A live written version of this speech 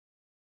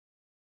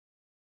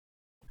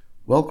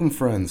Welcome,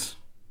 friends.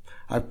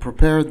 I've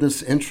prepared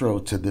this intro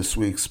to this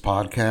week's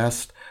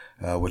podcast,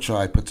 which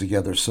I put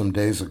together some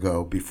days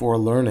ago before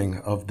learning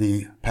of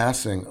the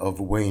passing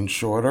of Wayne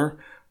Shorter.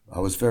 I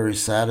was very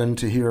saddened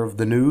to hear of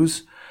the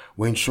news.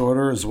 Wayne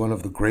Shorter is one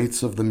of the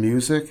greats of the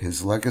music.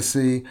 His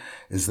legacy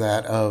is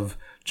that of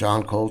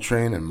John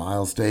Coltrane and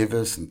Miles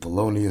Davis and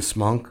Thelonious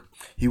Monk.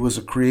 He was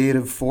a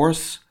creative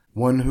force,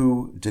 one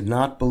who did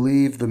not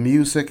believe the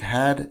music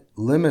had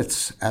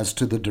limits as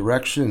to the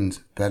directions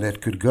that it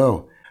could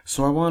go.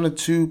 So I wanted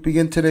to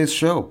begin today's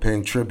show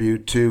paying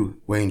tribute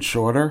to Wayne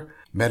Shorter,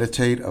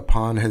 meditate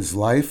upon his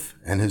life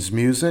and his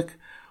music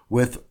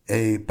with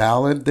a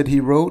ballad that he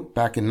wrote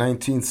back in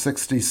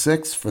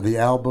 1966 for the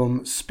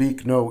album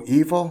Speak No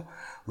Evil.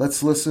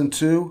 Let's listen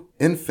to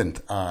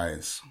Infant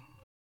Eyes.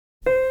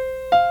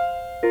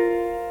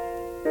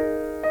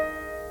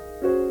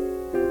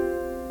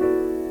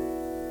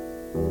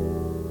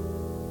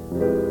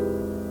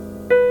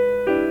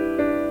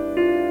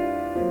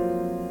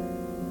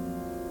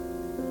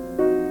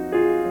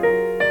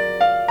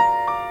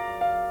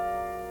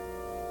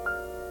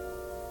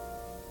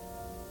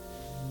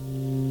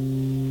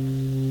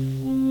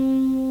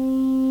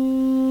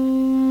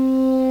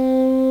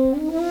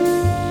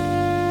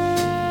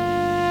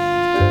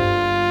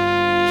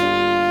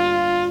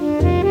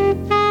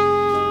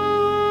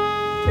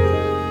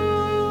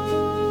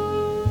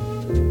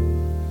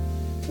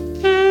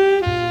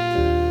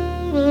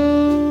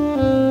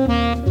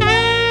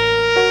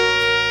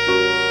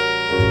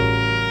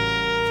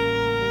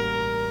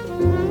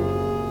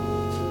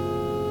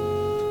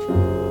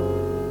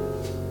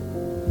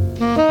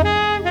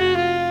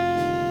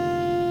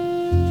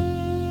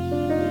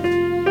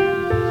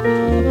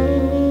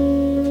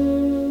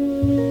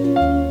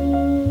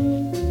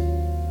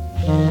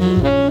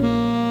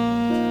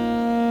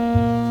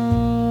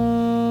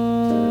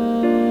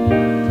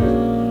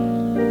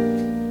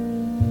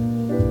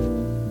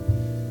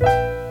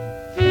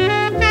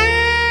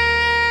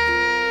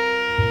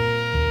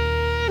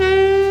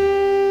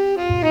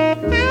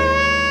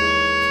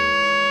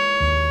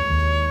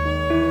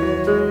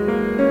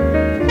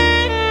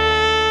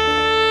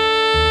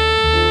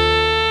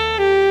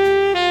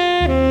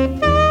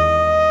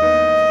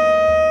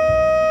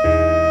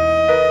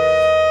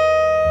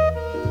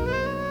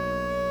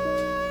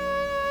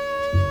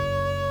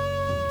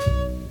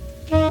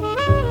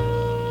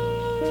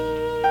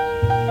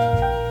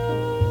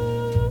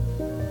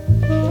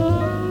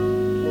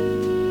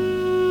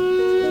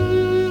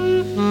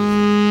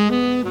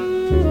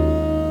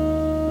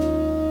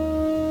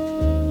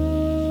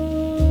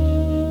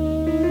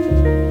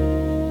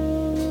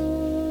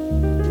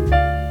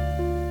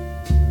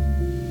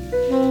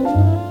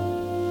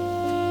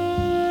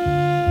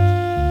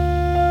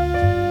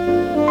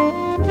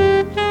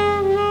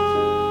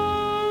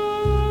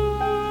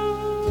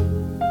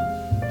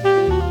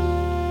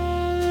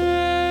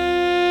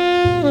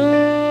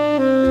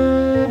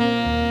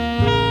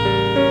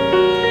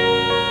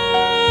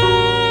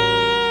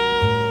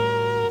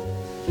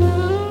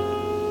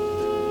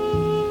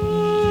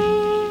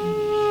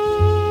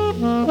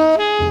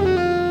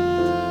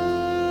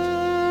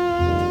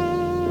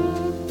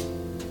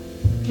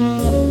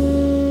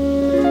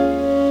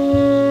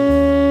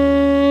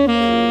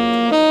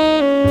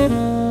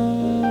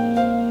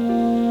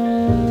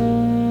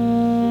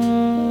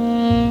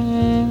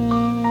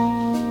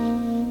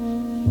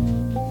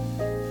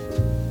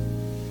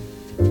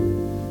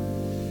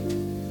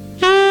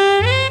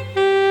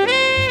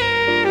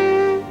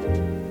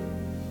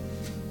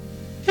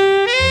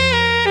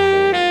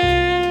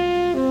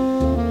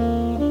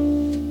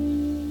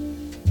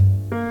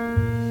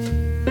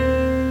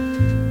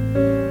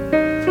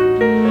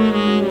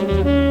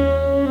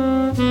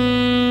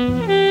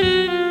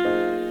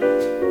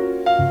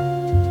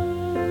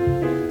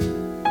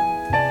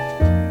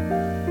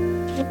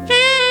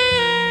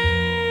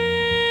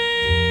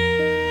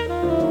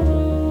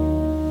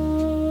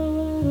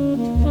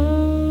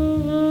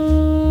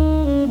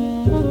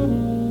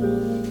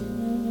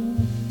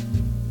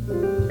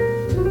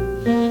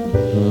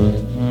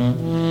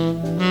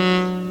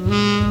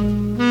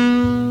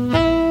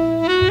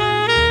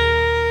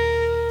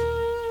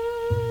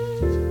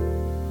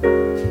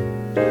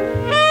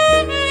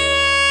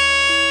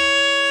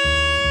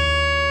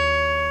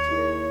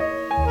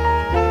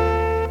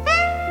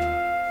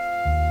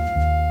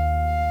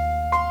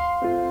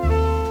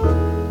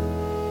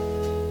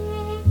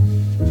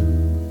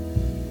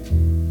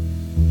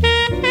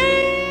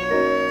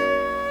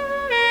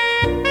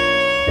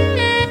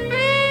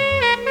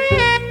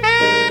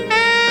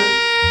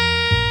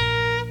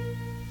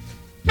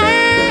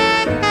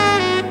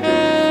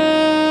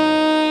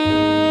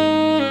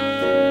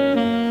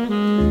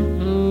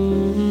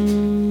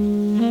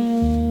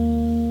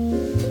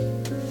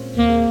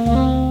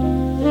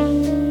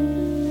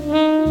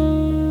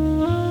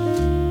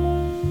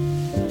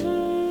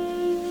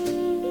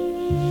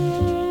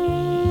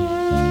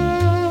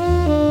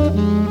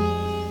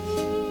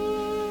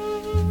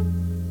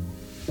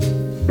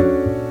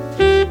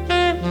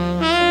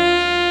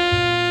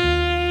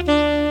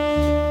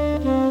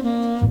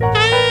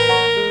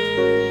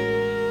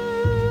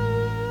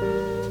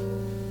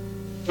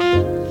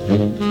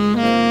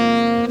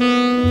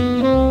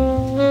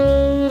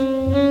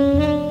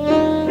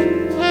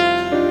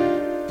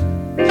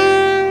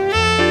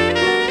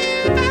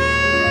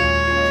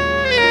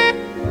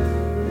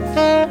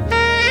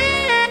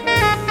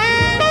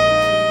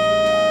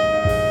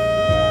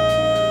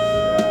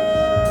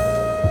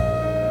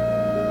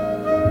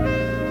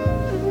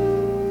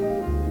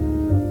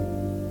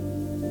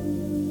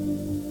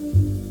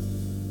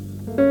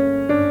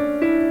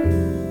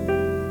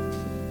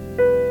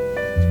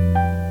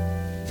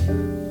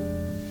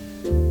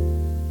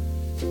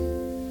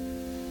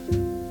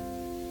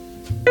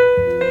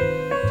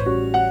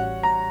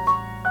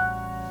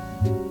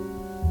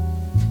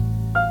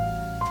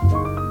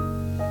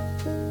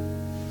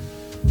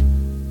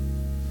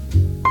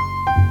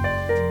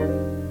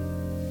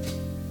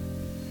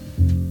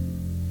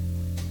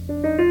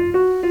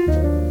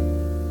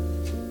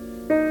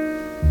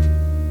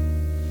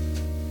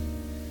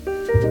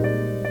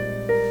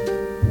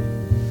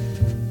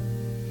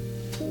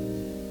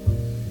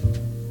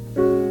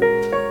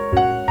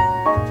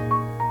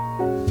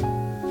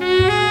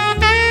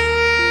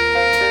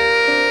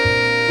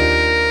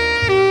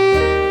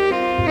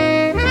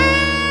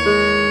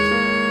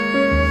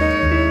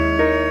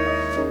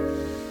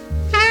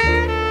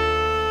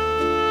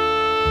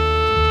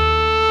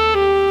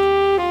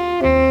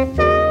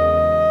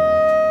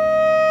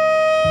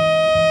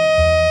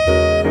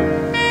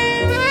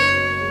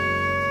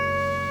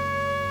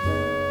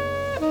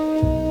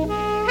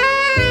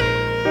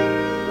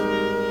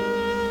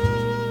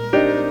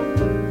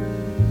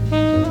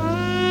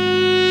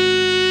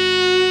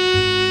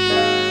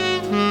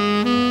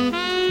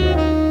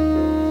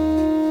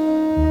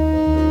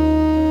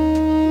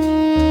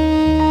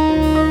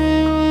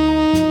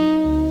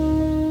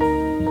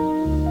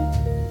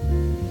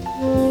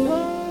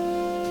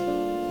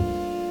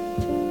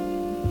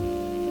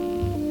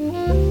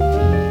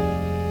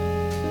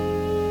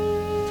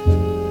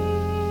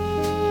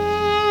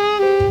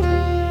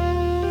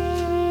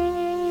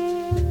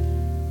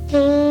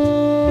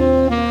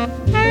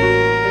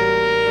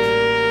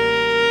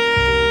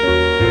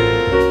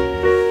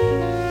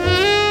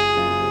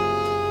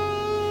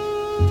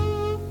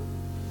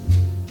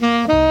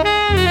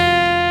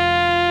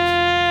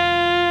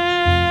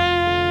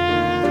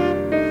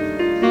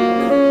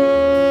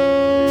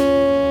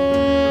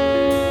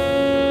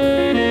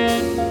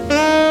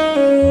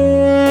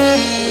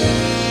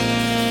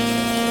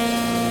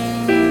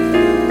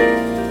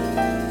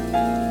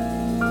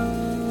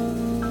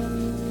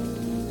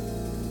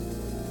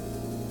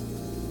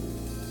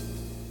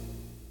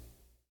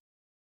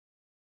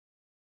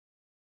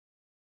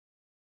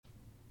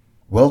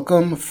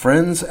 Welcome,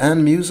 friends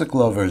and music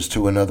lovers,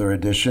 to another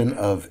edition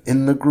of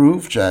In the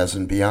Groove, Jazz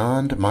and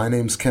Beyond. My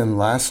name's Ken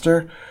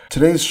Laster.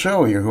 Today's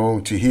show, you're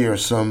going to hear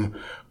some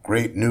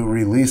great new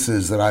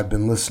releases that I've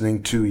been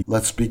listening to.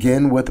 Let's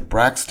begin with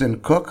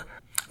Braxton Cook,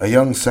 a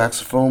young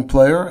saxophone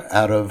player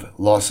out of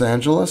Los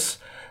Angeles.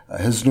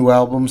 His new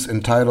album's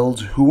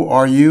entitled Who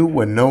Are You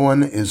When No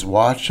One Is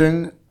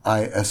Watching? I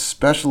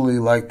especially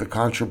like the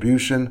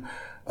contribution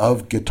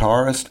of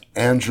guitarist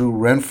Andrew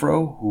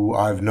Renfro, who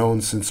I've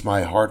known since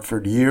my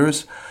Hartford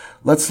years.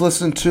 Let's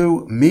listen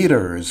to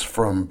Meters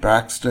from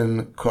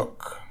Braxton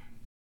Cook.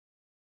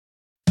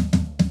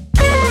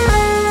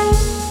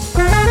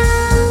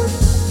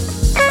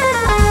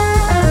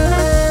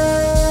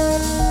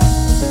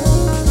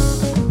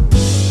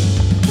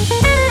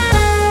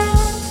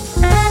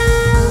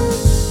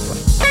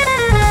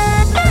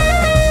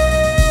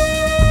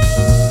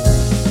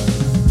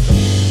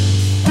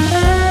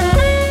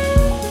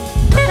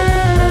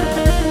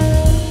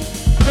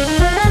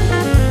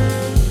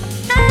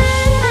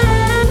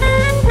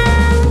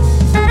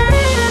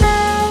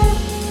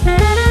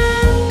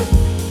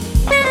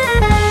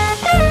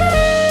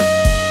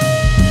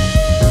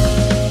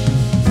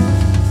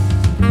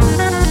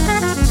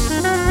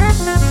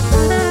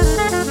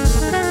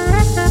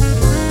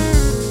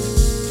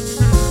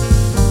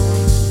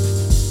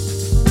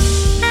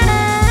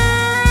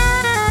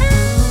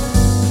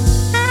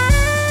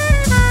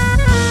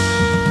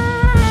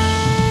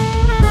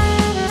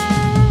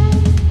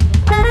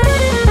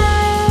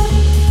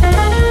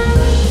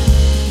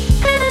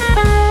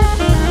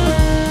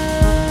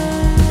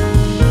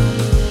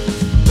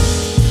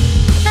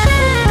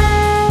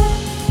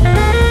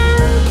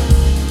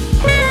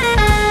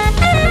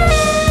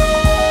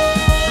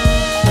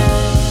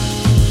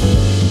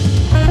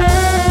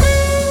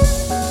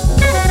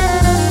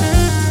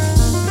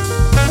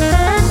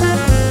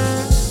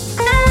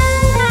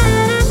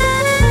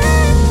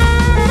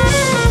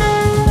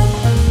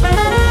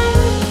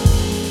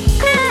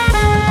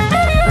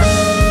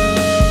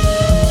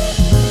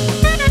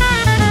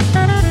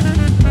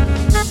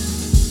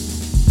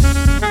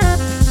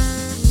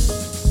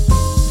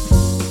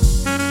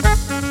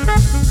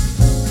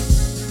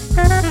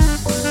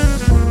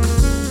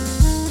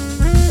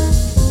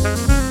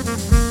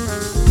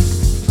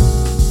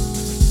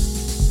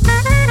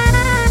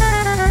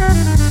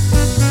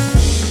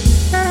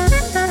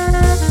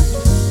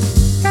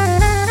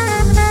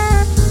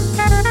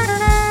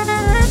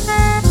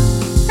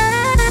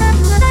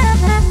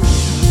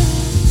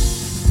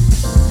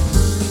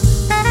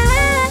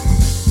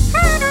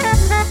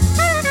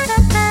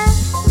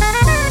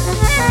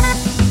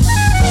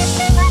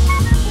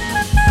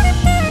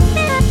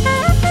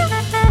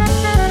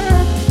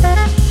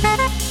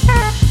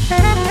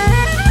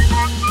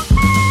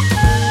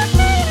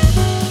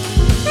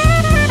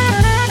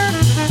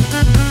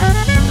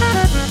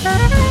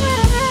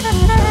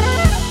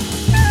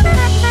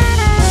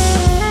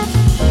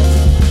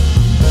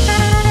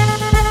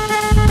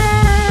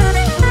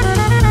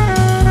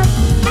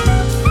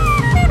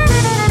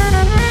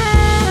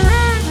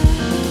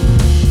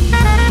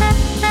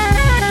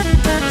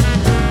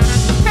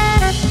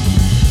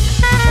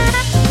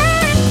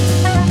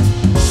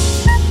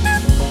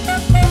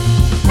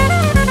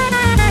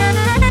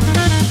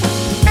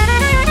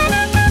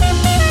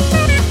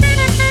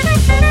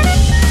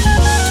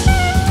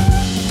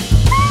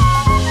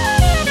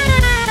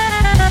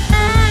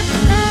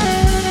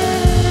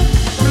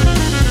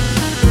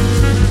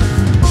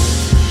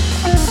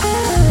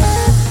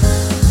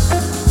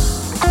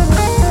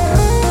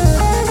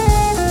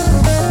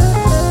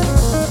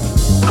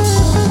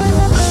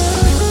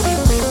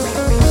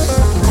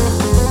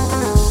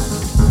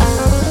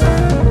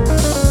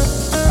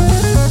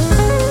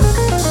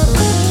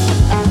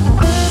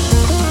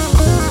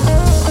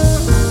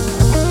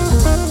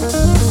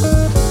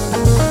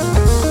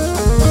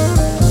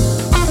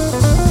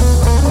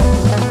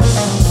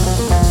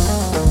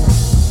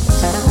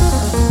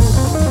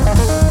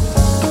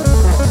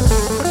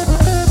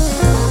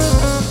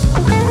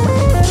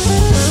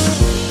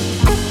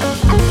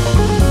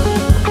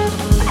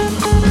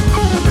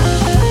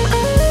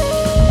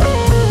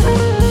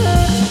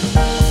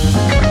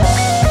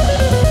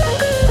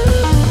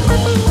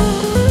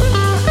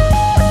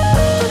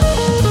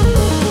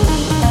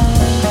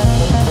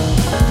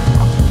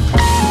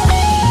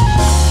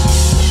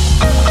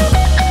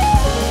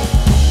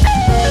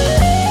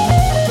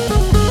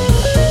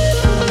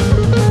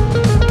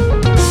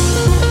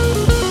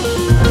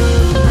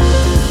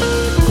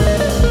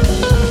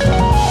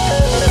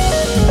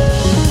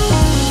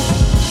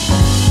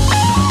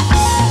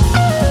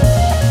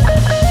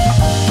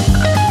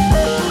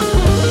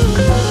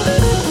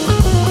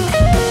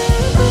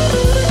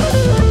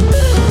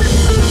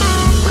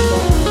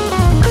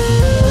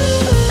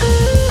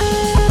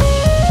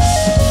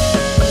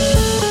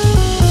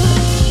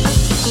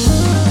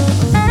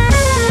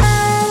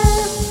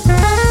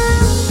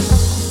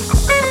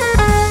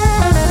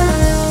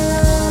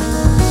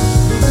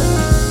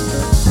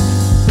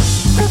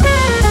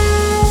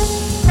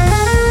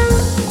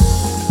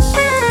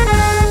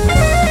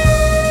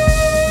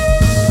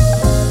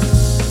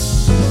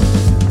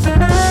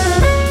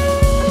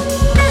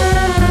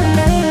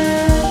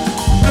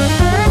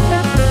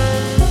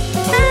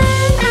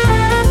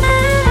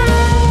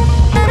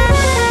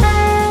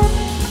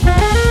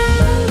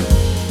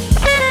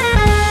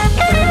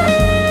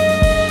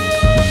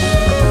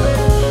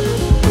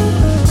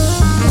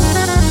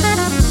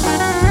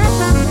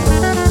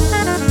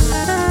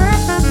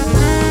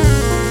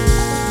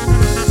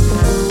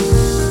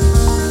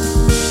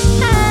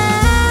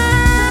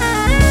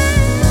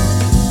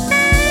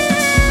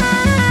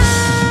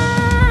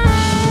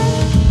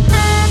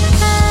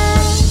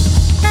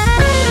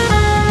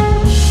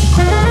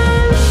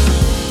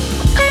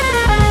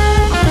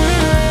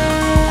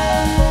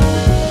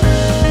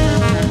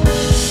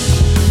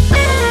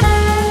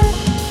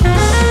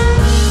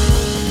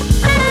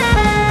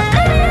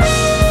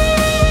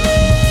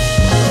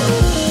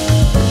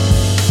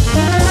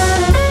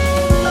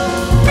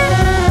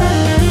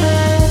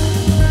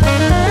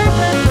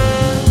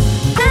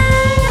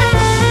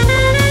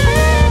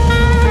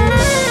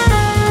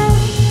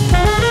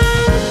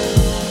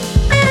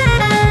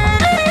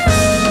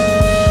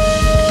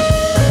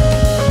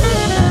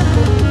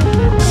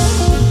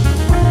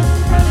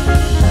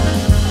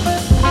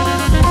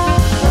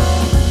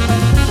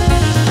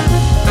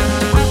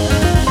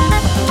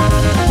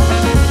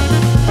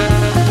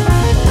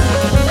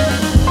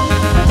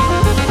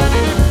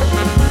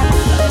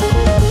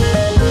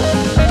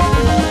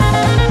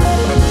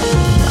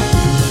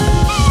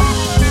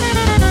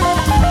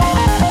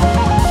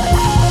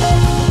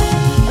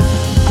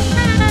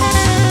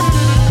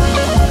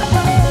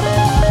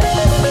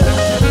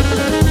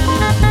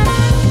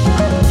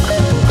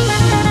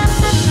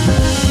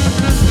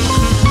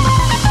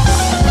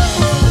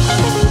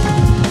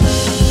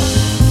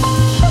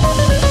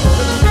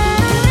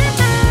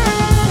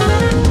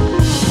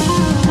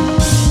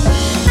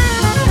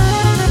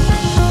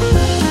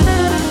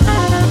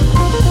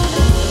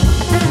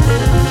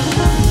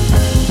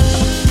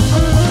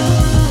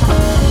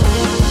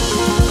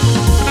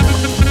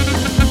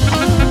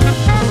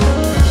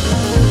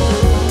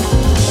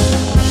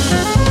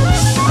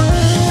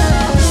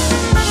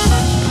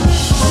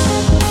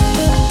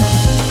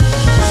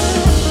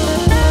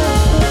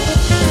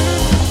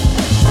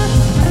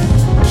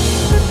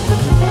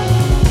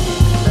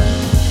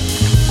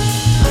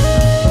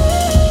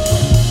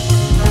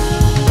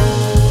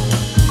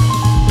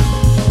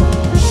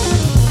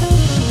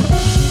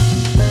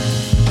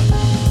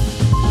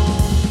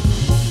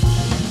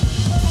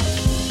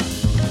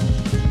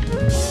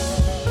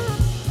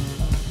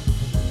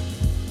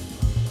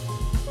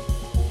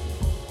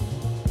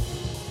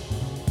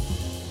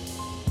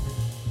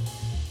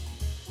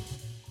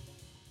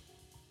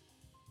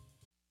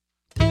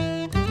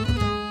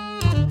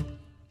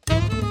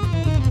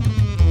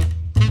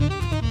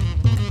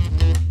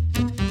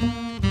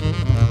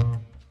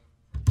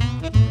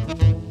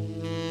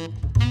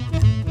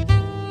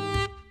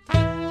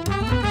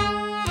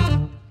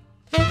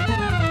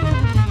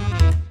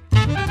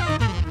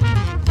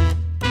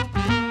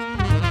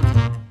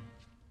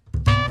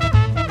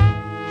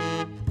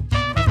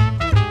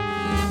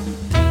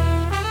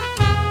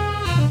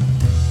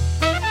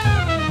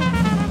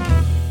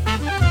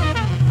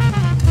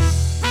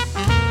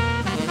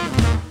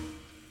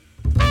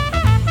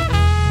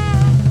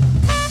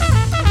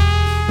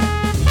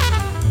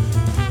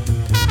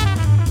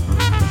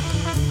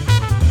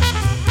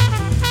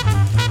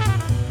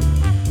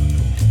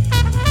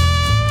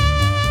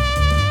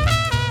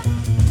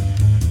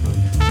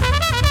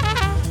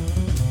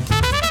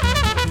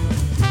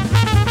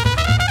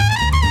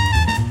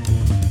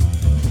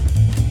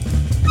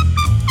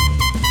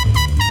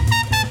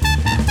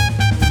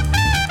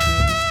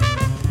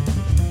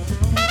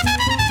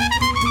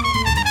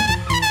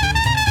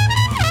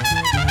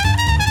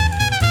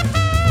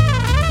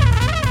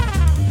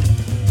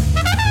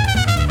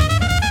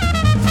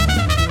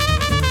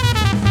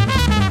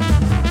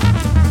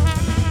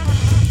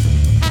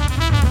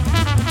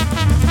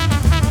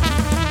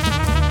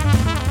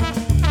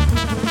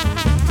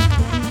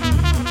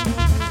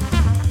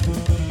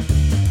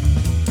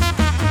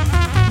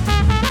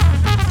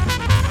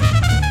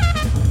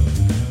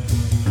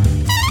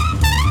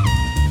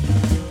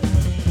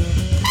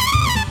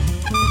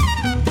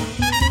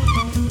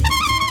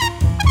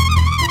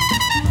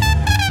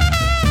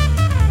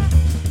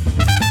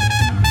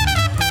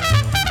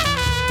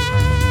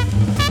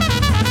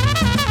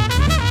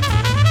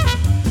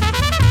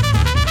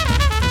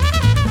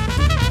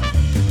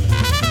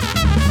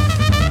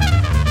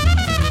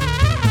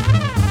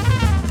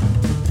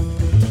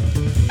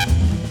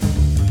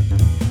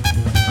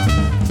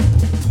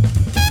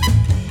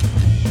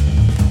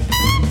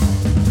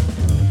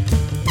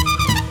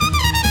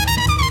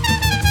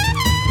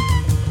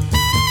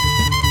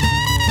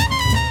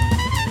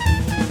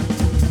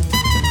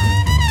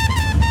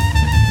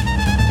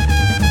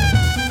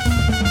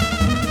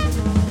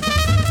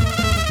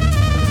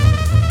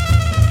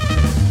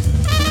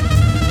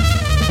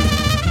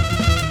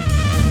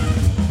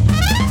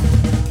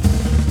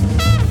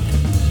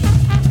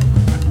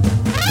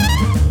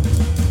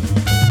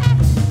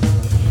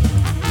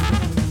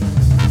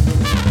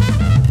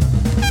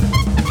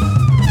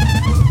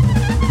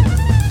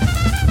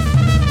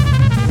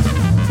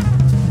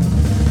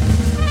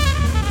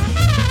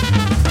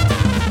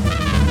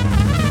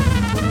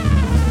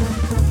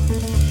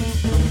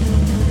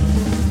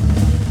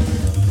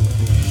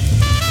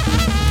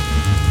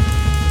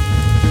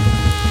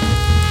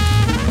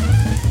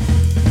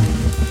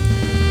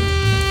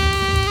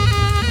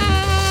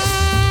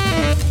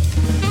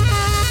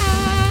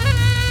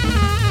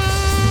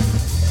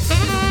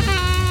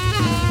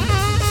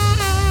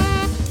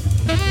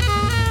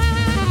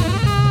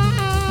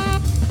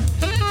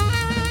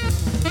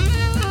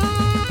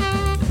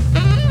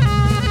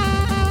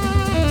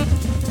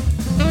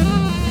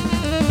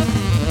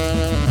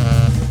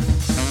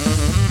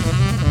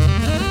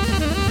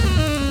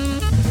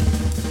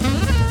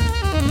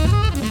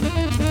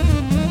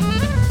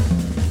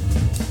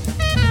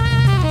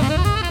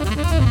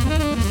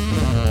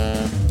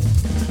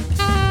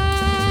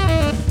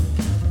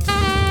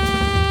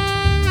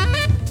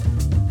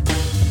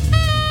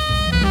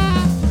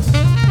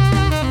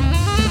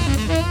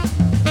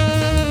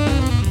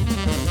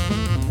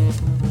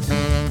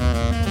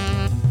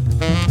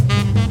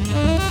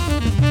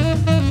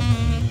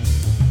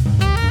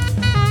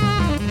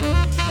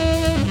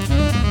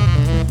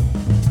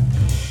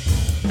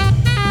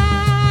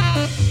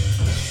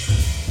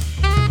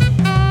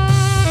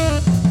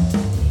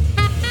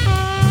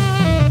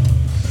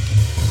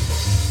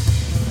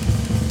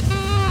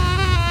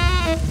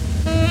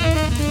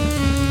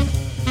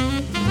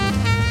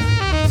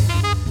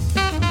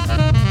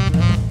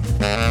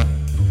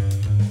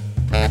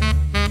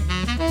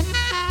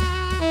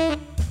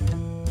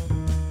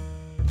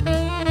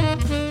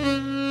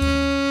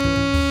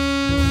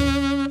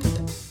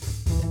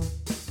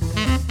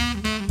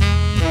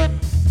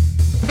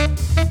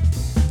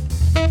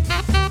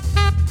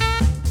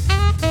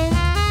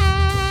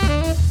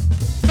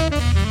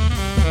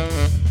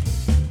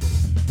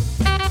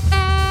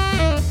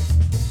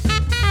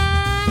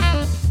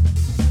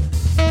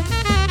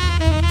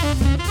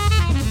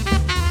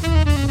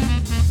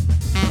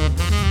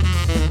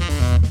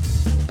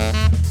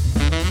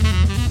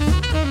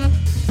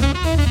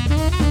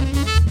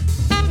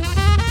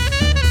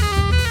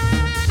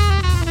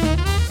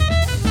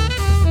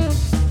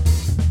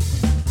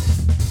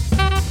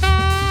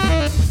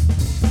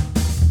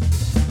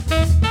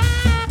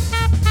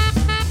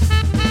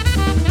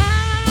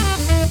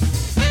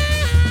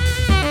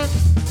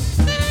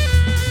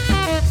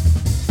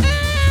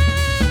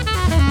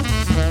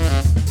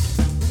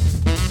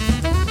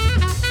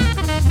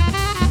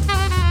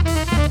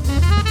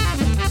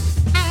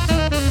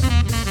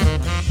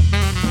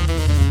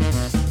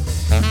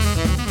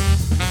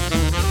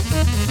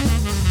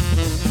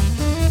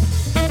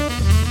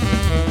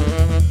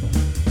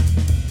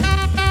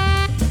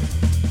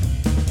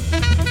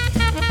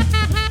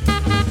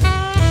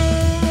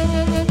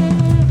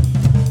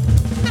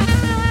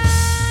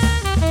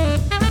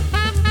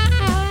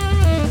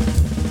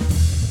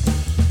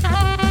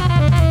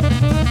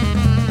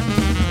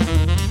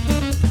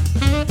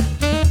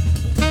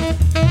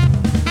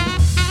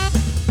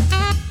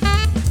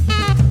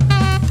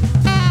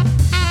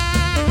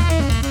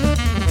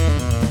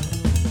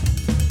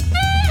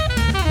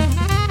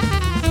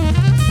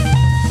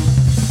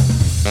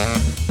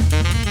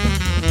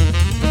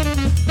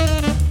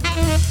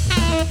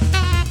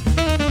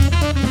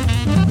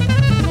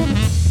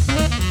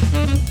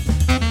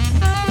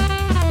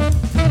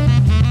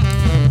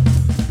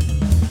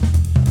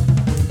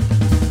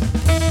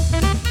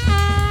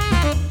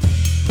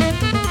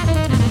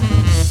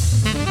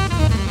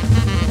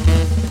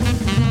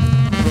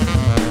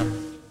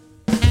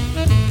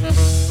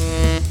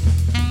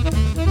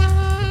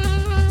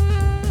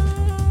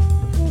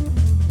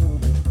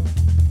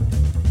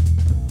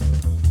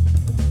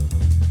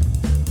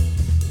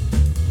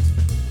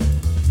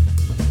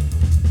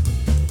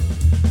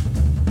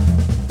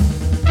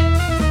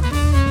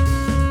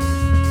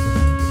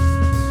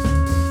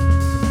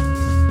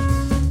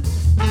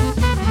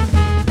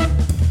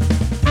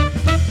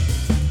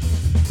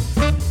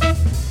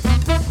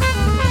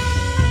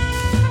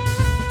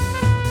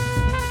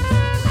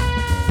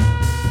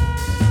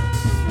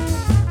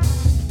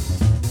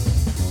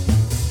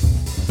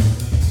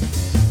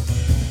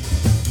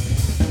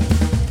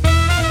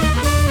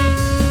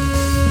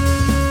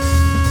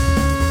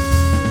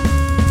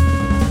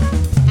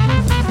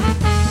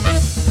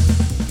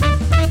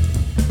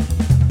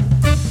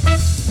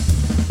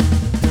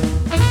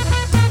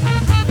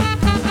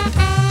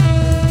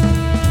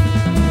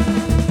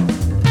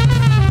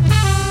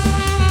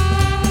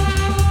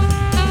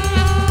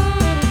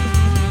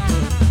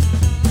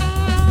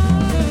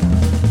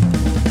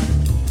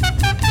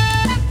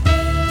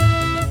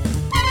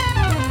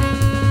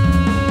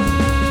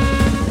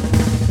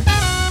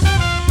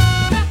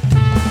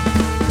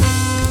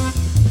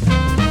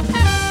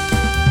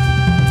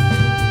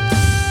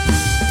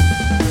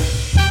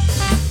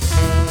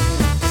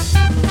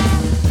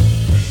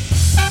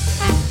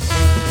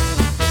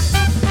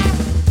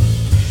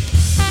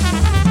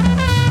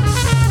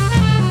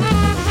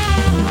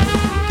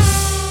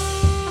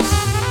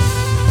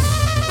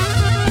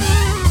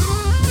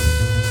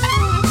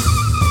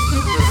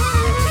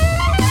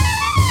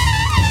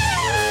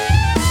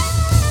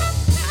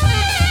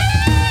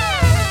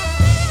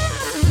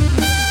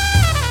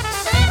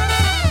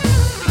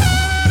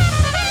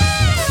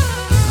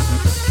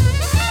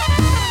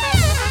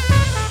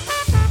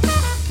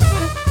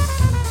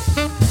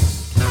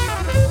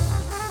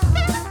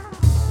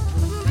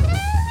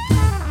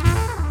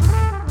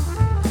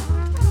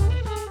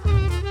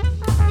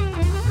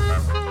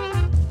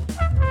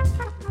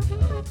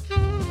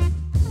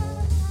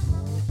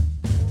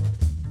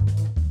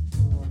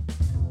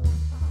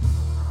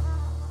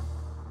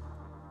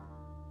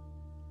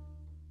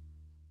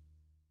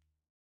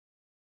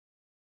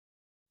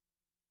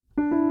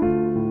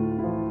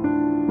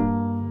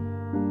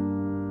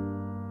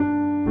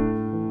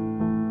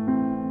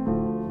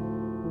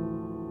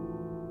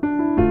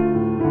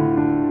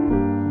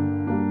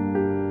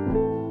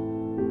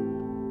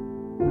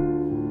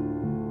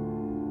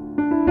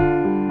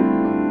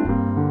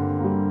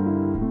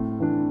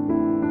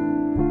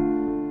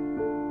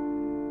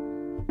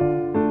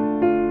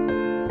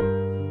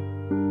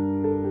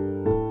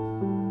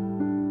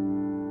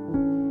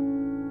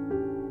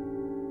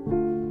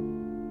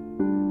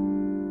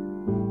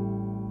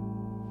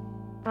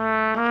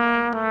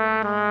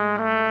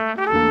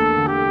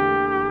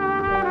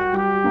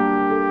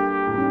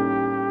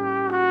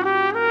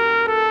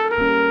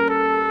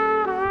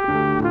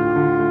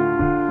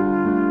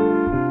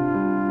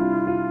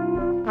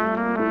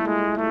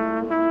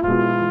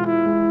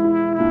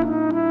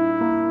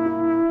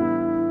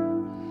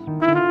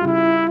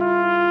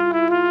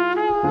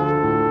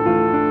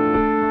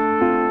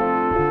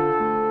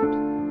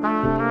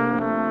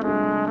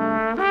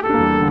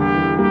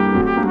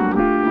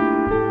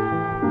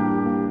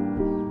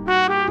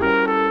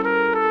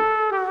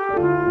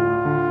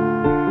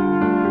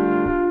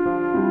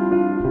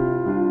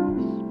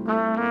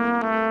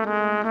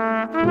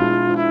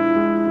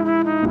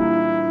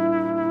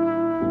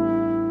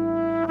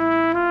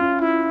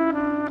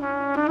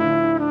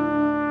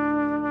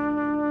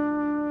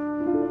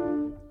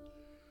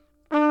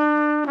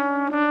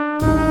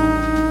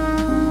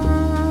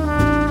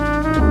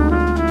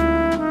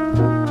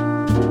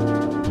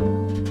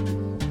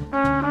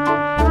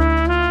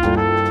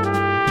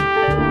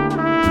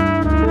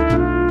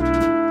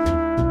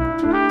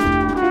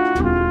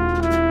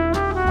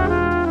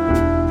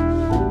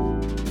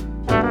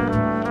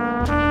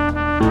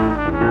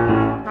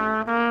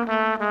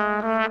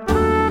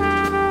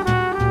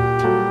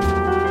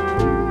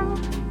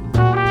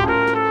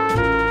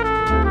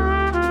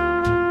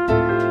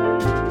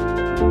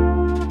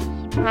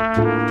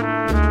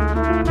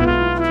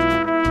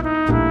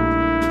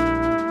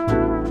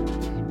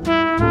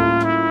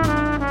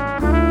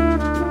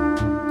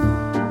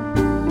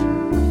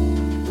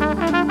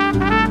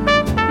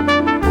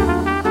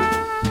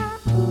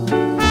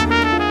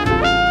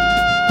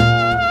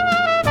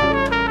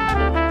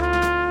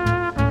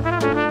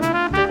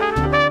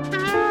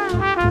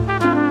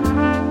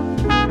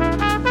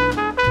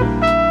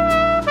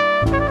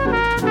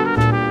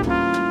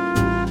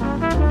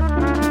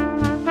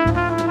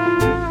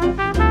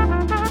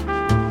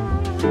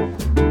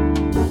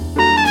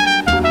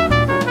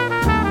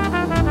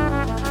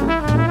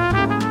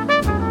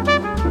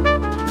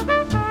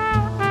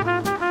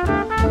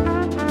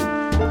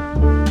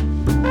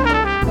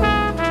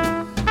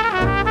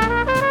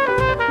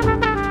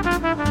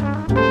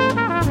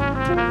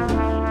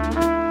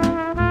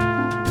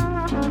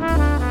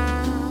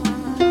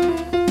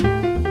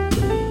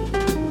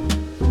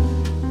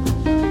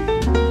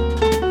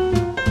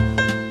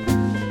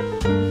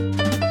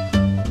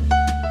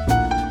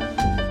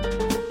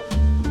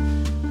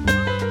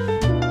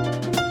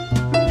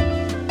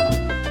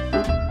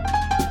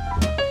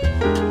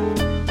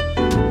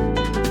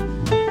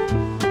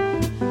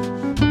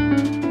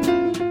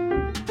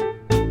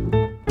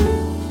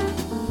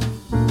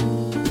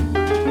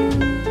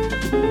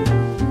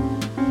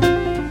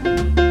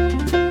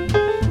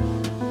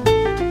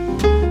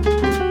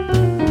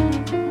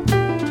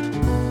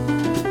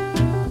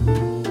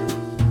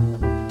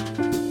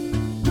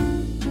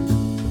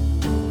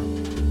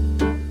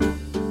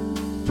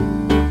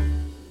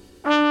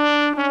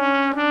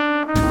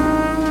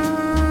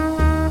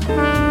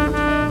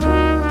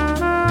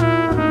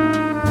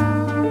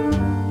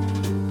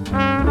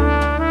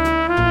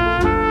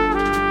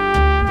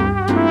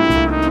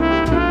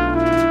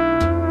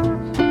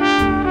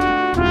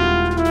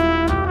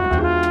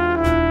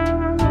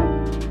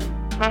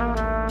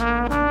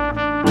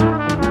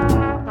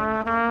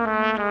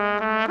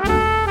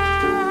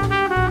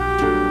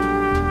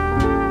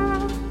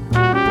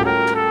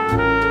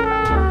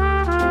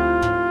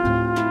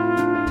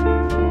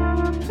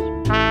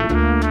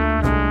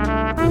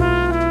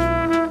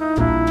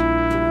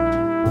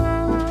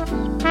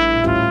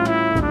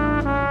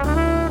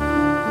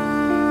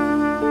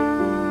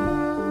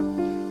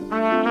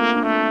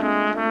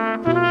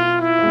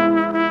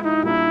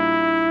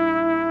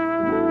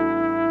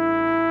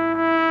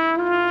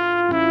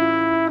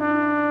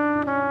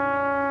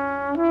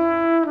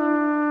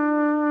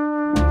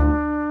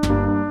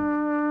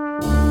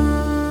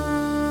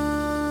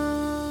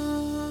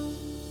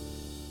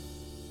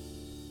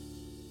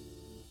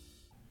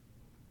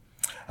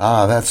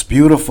 Ah, that's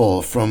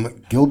beautiful.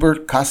 From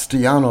Gilbert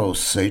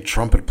Castellanos, a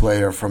trumpet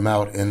player from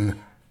out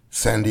in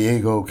San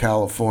Diego,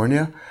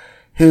 California.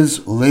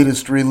 His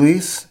latest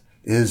release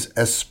is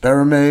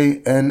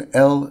Esperme en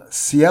el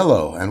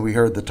Cielo, and we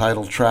heard the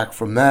title track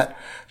from that,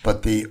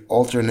 but the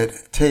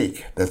alternate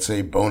take, that's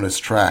a bonus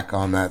track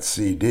on that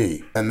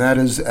CD. And that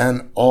is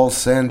an all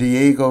San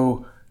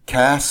Diego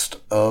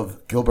cast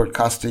of Gilbert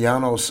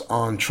Castellanos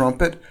on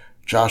trumpet,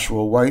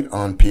 Joshua White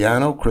on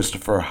piano,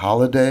 Christopher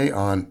Holliday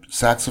on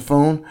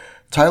saxophone,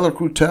 Tyler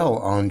Crutel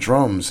on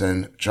drums,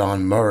 and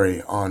John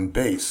Murray on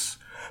bass.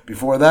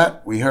 Before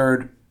that, we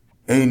heard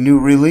a new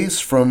release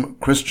from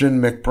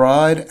Christian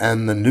McBride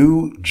and the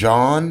New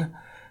John.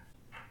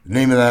 The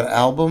name of that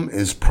album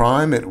is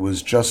Prime. It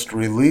was just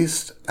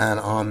released, and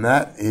on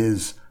that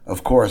is,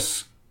 of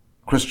course,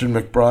 Christian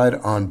McBride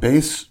on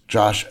bass,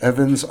 Josh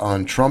Evans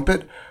on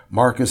trumpet,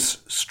 Marcus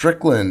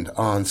Strickland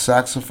on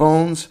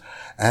saxophones,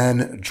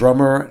 and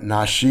drummer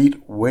Nasheet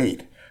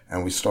Waite.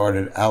 And we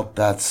started out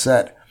that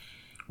set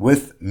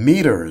with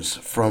Meters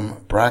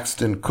from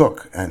Braxton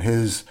Cook, and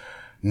his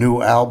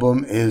new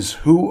album is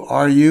Who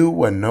Are You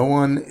When No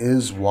One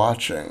Is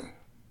Watching.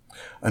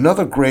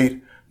 Another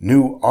great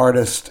new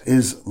artist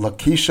is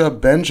Lakeisha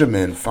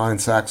Benjamin, fine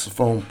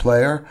saxophone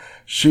player.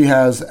 She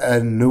has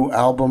a new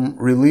album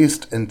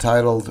released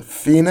entitled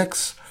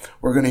Phoenix.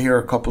 We're going to hear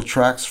a couple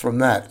tracks from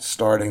that,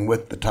 starting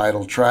with the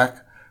title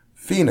track,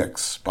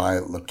 Phoenix by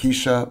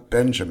Lakeisha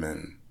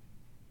Benjamin.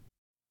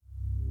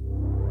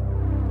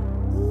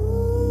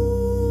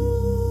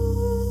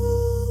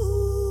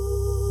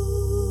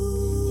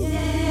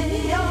 Yeah.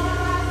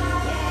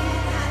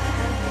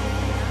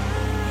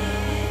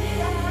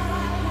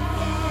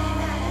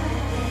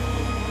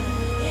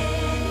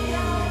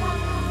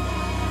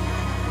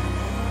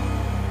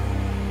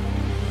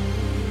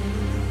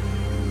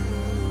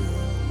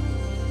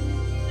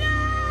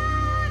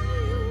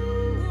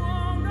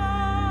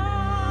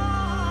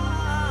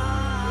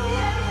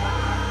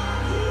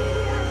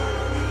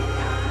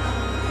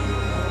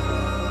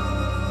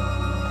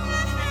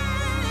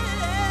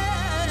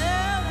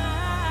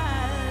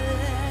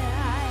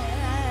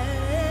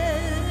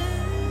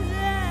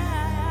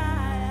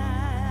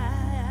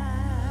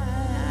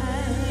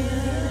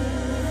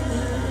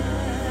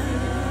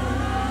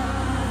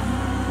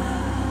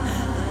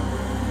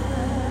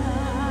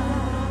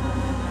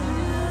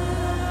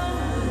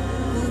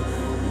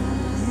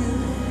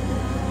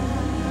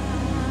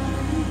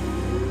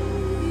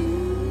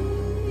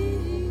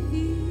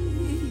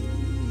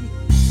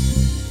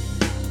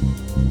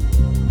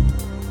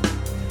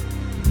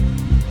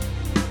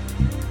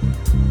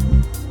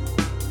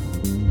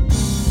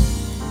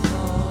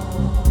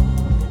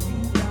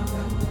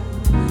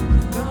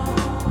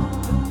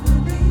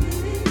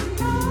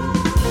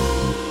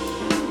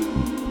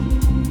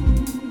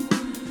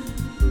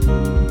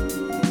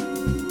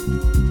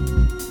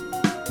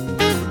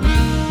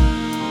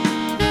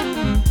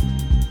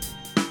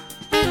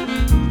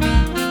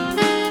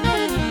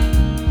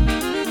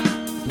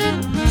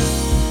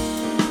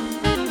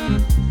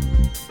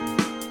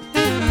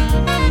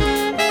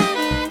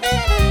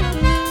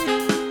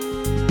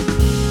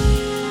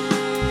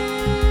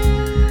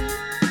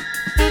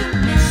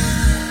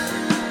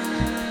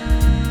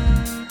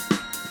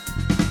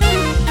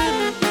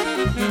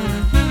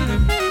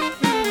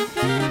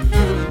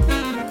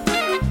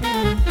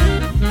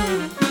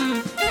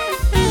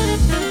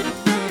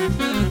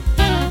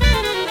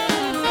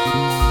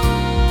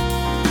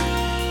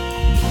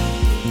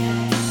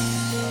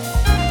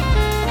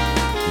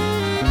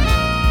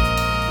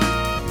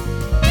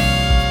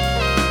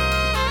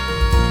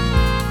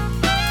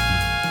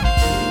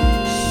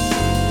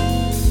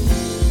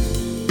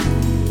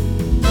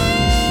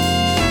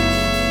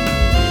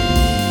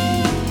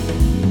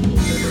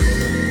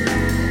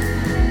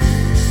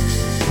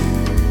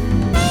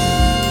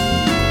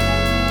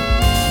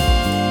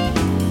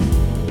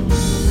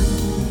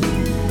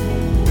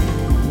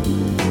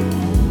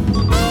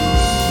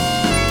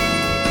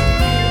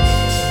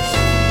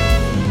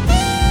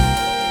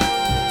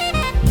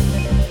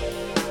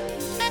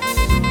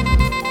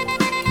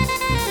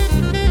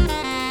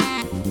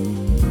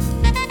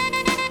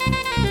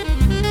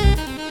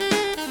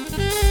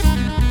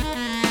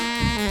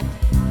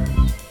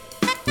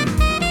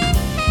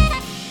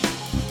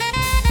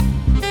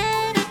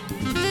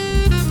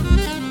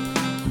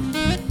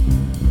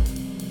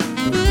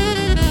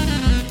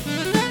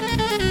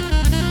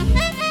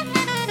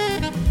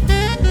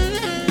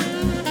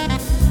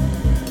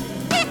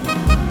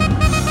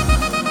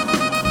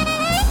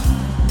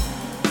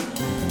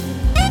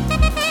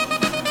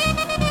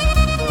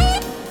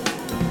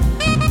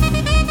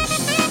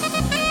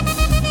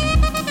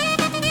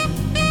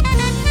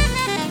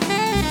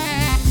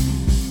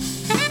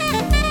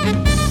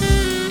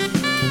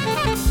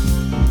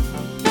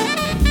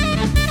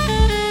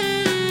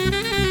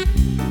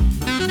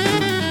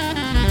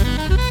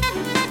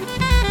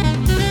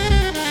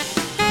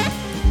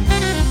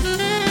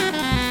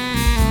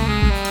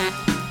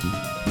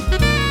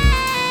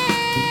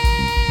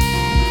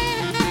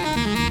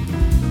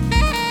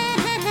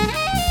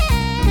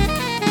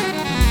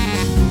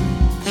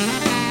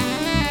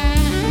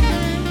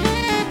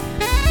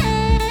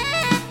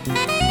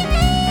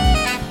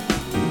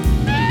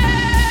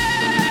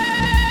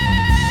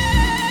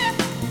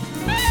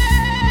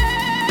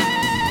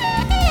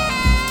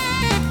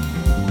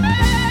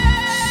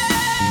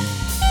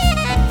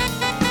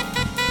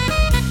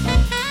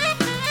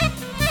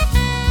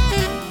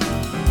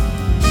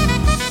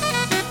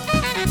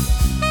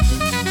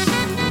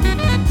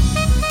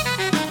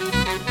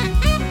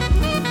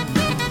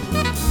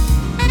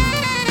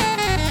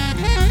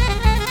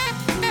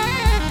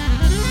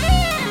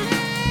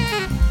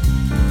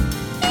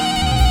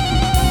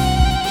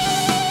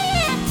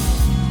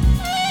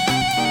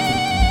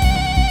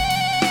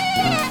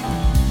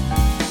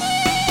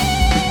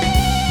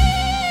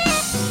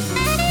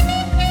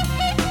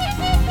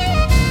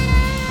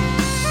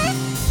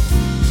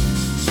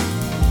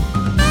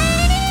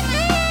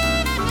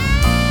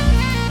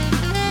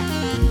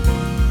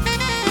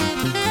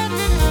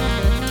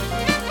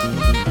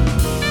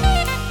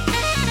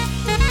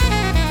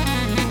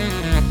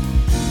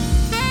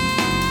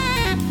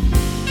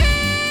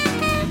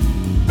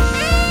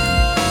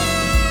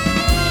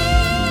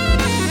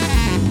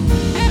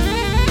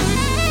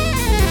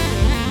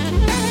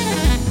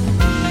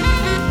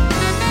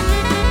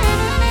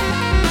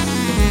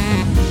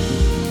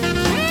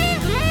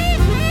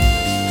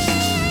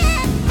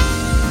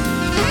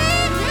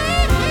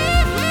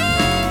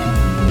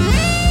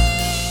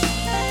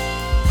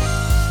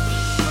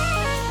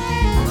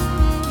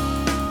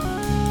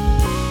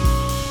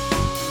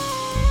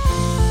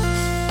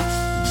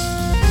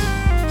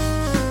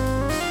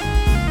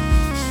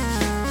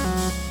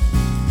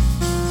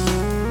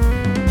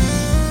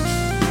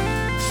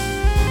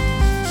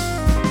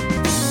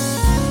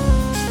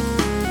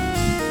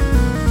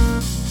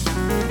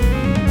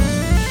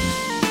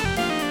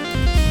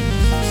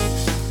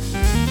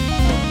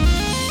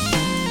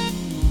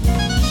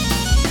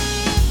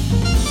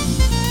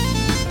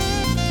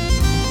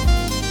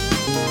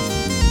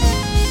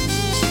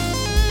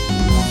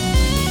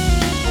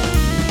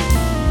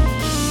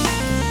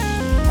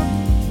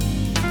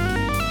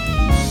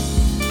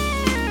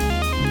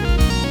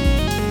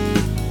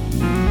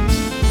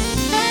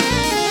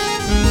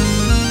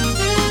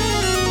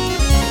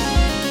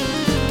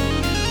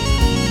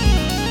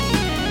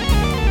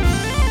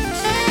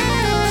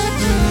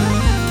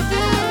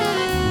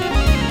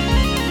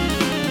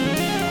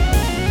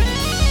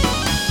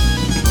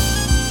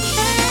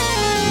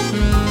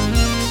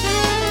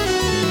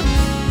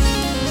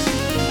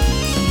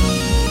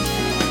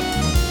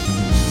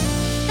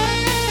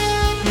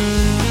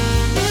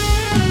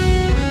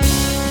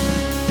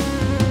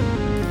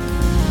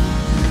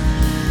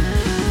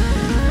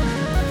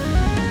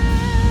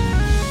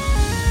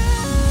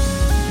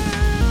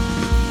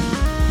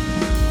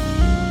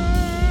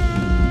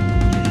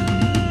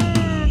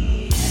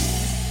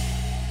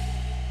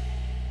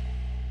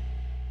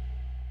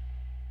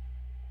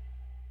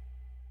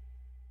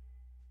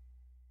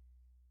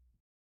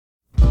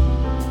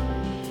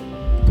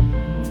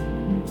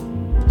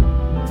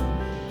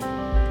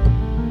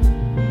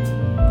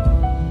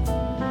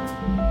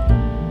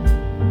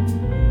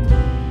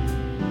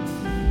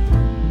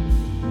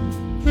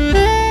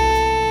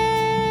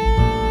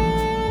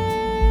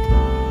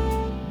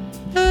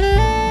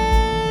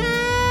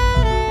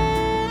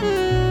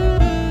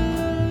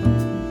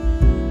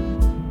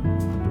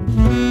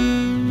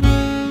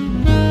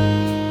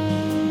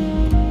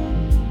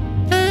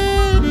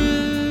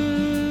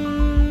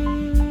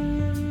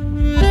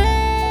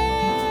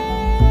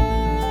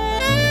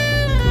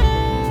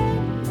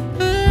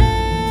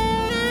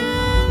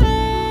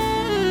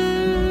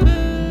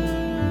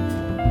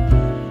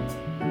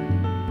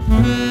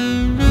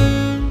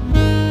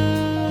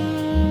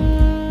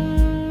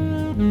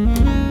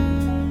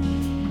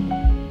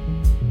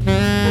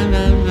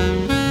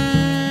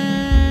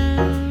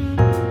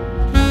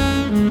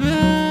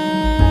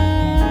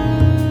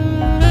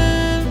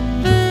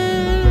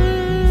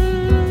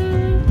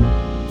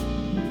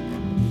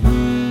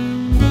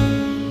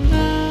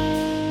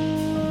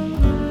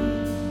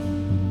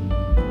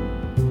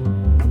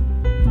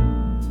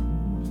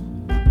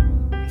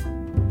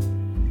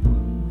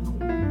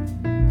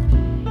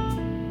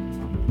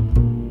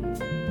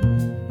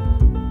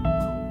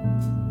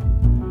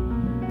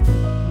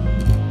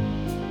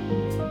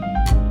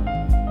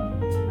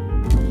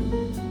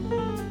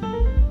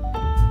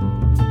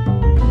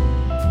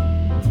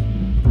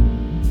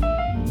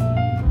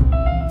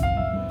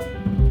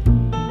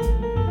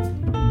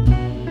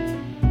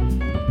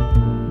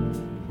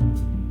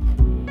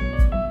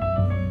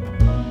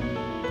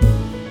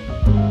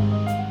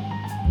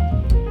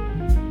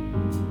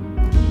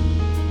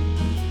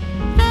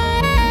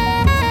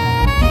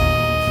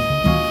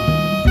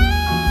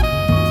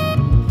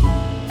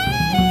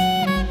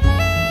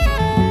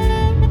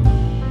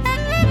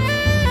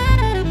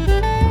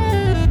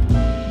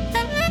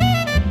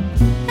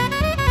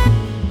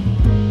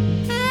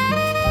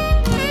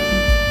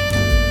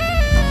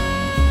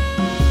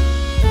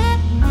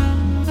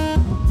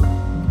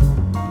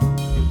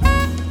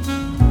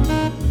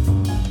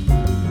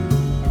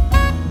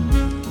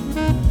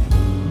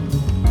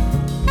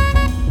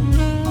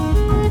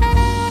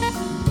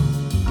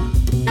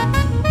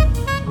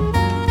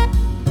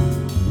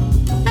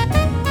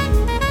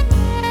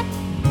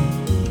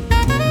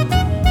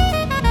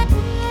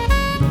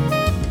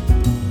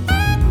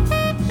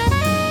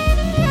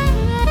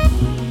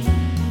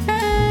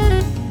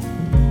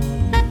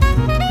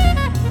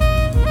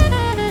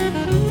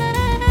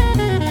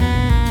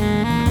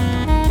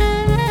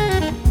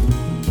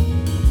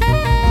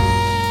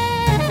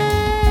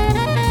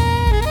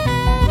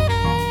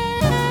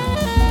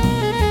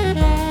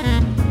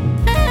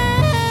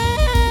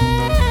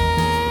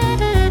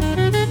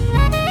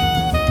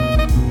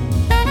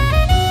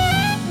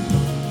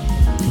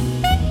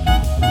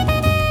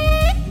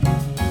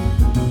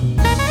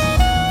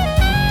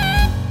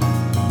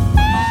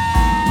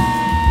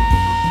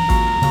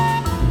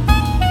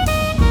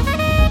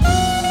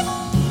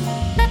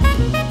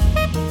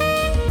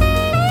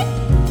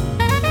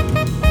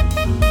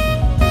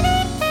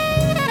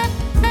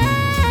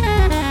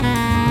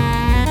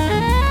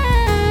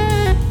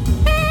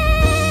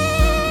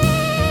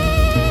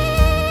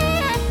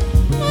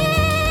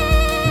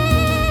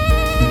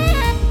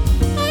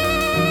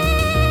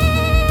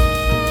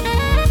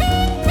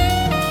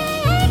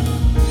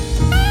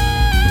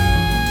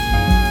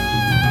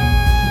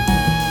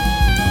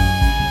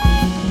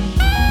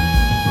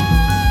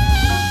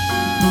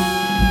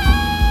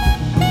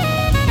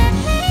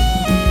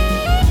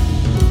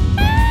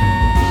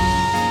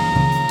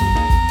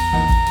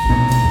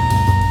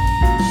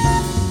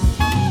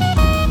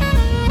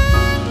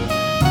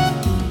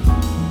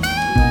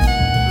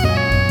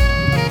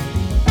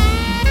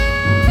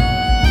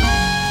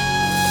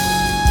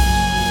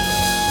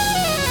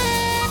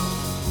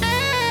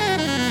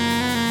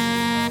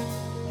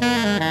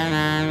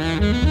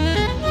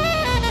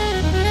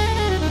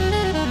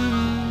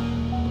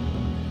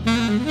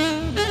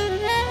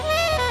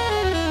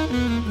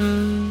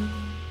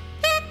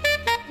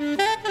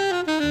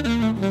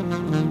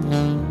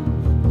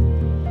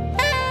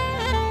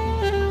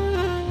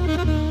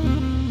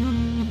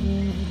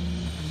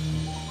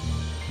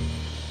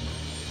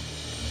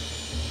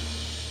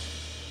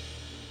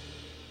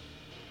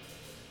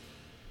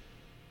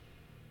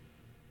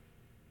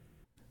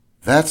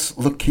 That's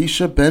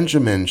Lakeisha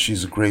Benjamin.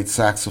 She's a great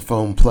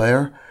saxophone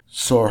player.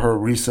 Saw her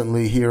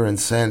recently here in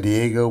San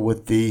Diego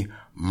with the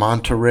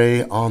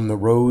Monterey on the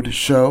Road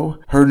show.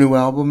 Her new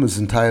album is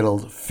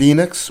entitled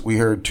Phoenix. We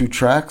heard 2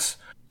 tracks,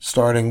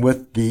 starting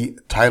with the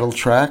title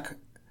track,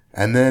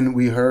 and then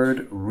we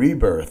heard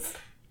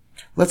Rebirth.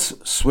 Let's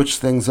switch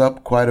things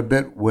up quite a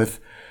bit with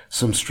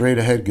some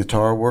straight-ahead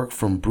guitar work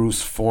from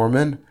Bruce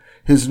Forman.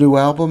 His new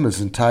album is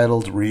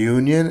entitled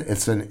Reunion.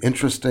 It's an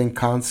interesting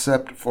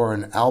concept for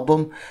an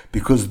album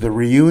because the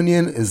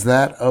reunion is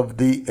that of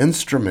the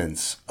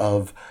instruments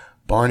of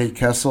Barney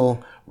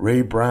Kessel,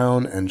 Ray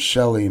Brown, and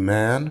Shelly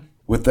Manne.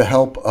 With the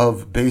help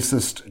of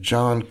bassist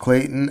John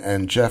Clayton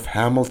and Jeff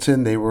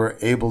Hamilton, they were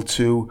able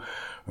to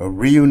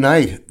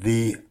reunite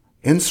the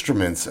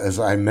instruments, as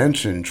I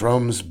mentioned,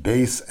 drums,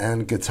 bass,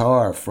 and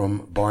guitar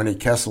from Barney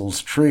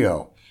Kessel's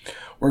trio.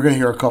 We're going to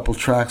hear a couple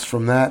tracks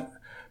from that,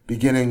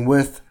 beginning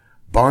with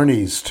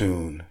Barney's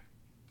tune.